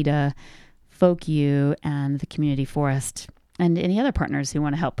CETA, Folk U, and the Community Forest, and any other partners who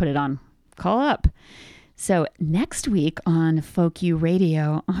want to help put it on. Call up. So next week on Folk U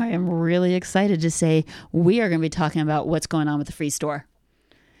Radio, I am really excited to say we are going to be talking about what's going on with the Free Store.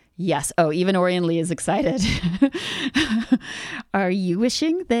 Yes. Oh, even Orion Lee is excited. Are you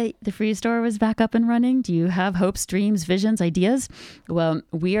wishing that the Free Store was back up and running? Do you have hopes, dreams, visions, ideas? Well,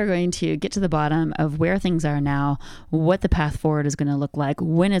 we are going to get to the bottom of where things are now, what the path forward is going to look like,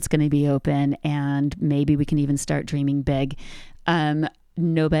 when it's going to be open, and maybe we can even start dreaming big.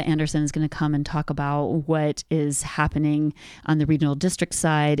 Noba Anderson is going to come and talk about what is happening on the regional district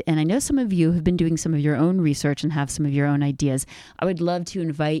side. And I know some of you have been doing some of your own research and have some of your own ideas. I would love to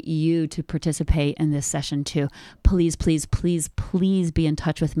invite you to participate in this session too. Please, please, please, please be in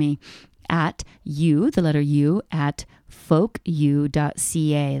touch with me at U, the letter U, at folku.ca.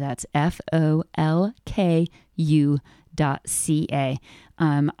 That's FOLKU.ca.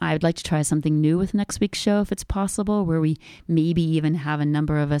 I'd like to try something new with next week's show, if it's possible, where we maybe even have a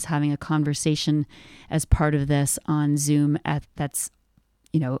number of us having a conversation as part of this on Zoom that's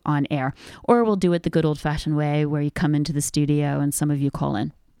on air. Or we'll do it the good old-fashioned way, where you come into the studio and some of you call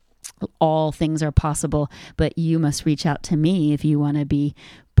in. All things are possible, but you must reach out to me if you want to be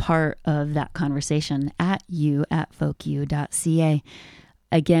part of that conversation at folku.ca.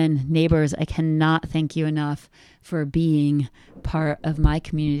 Again, neighbors, I cannot thank you enough for being part of my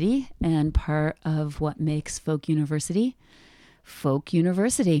community and part of what makes Folk University, Folk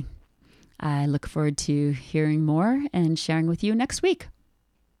University. I look forward to hearing more and sharing with you next week.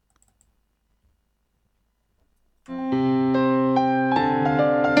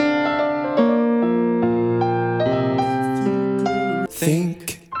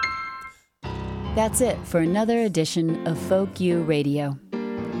 Think. That's it for another edition of Folk U Radio.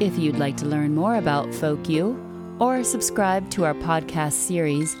 If you'd like to learn more about Folk U or subscribe to our podcast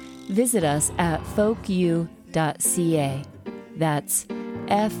series, visit us at folku.ca. That's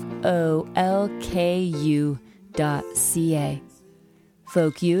FOLKU.ca.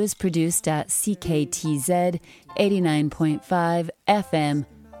 Folk U is produced at CKTZ 89.5 FM,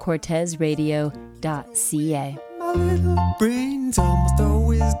 CortezRadio.ca. My little brain's almost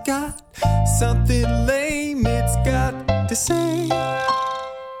always got something lame it's got to say.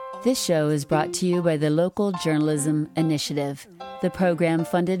 This show is brought to you by the Local Journalism Initiative, the program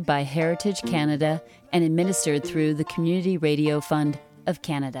funded by Heritage Canada and administered through the Community Radio Fund of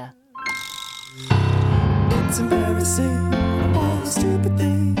Canada. It's embarrassing, all the stupid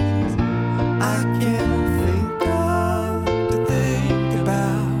things I can't think of to think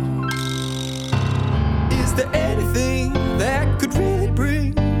about. Is there anything that could really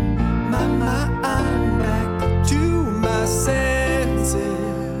bring my mind back to my senses?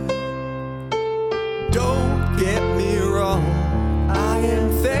 Don't get me wrong, I am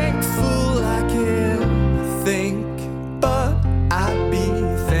thankful I can think, but I'd be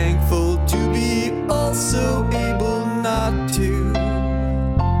thankful to be also able not to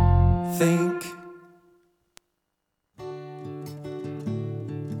think.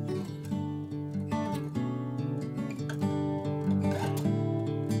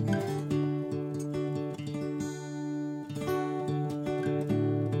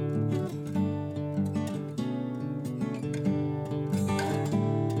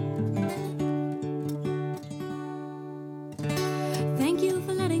 Thank you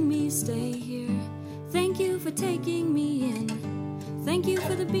for letting me stay here. Thank you for taking me in. Thank you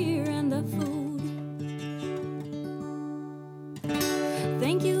for the beer and the food.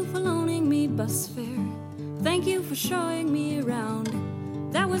 Thank you for loaning me bus fare. Thank you for showing me around.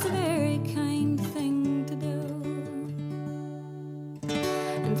 That was a very kind thing to do.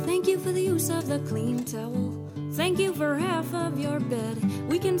 And thank you for the use of the clean towel. Thank you for half of your bed.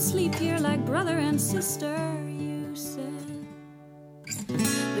 We can sleep here like brother and sister, you said.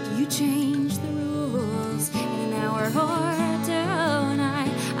 But you changed the rules in an hour or two, and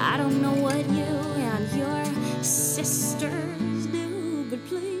I don't know what you and your sisters do, but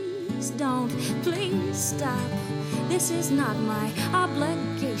please don't, please stop. This is not my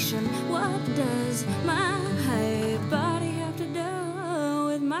obligation. What does my body have to do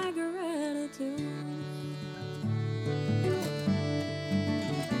with my gratitude?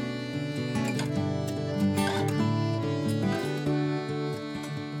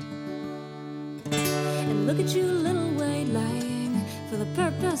 And look at you, little Wade, lying for the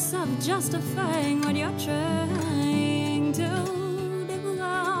purpose of justifying what you're trying to do.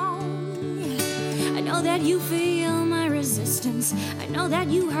 I know that you feel my resistance. I know that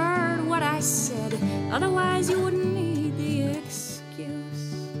you heard what I said. Otherwise you wouldn't need the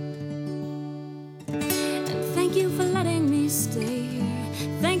excuse. And thank you for letting me stay here.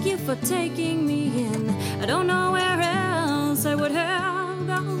 Thank you for taking me in. I don't know where else I would have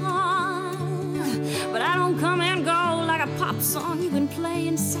gone, but I don't come and go like a pop song you can play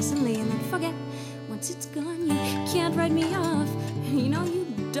incessantly and then forget once it's gone. You can't write me off. You know you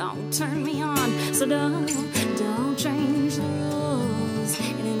don't turn me on, so don't change the rules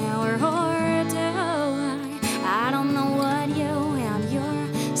in an hour or two. I don't know what you and your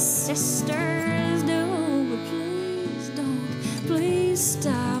sisters do, but please don't, please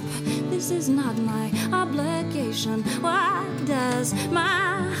stop. This is not my obligation. What does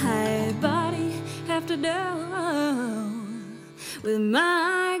my body have to do with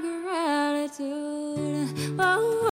my gratitude? Oh.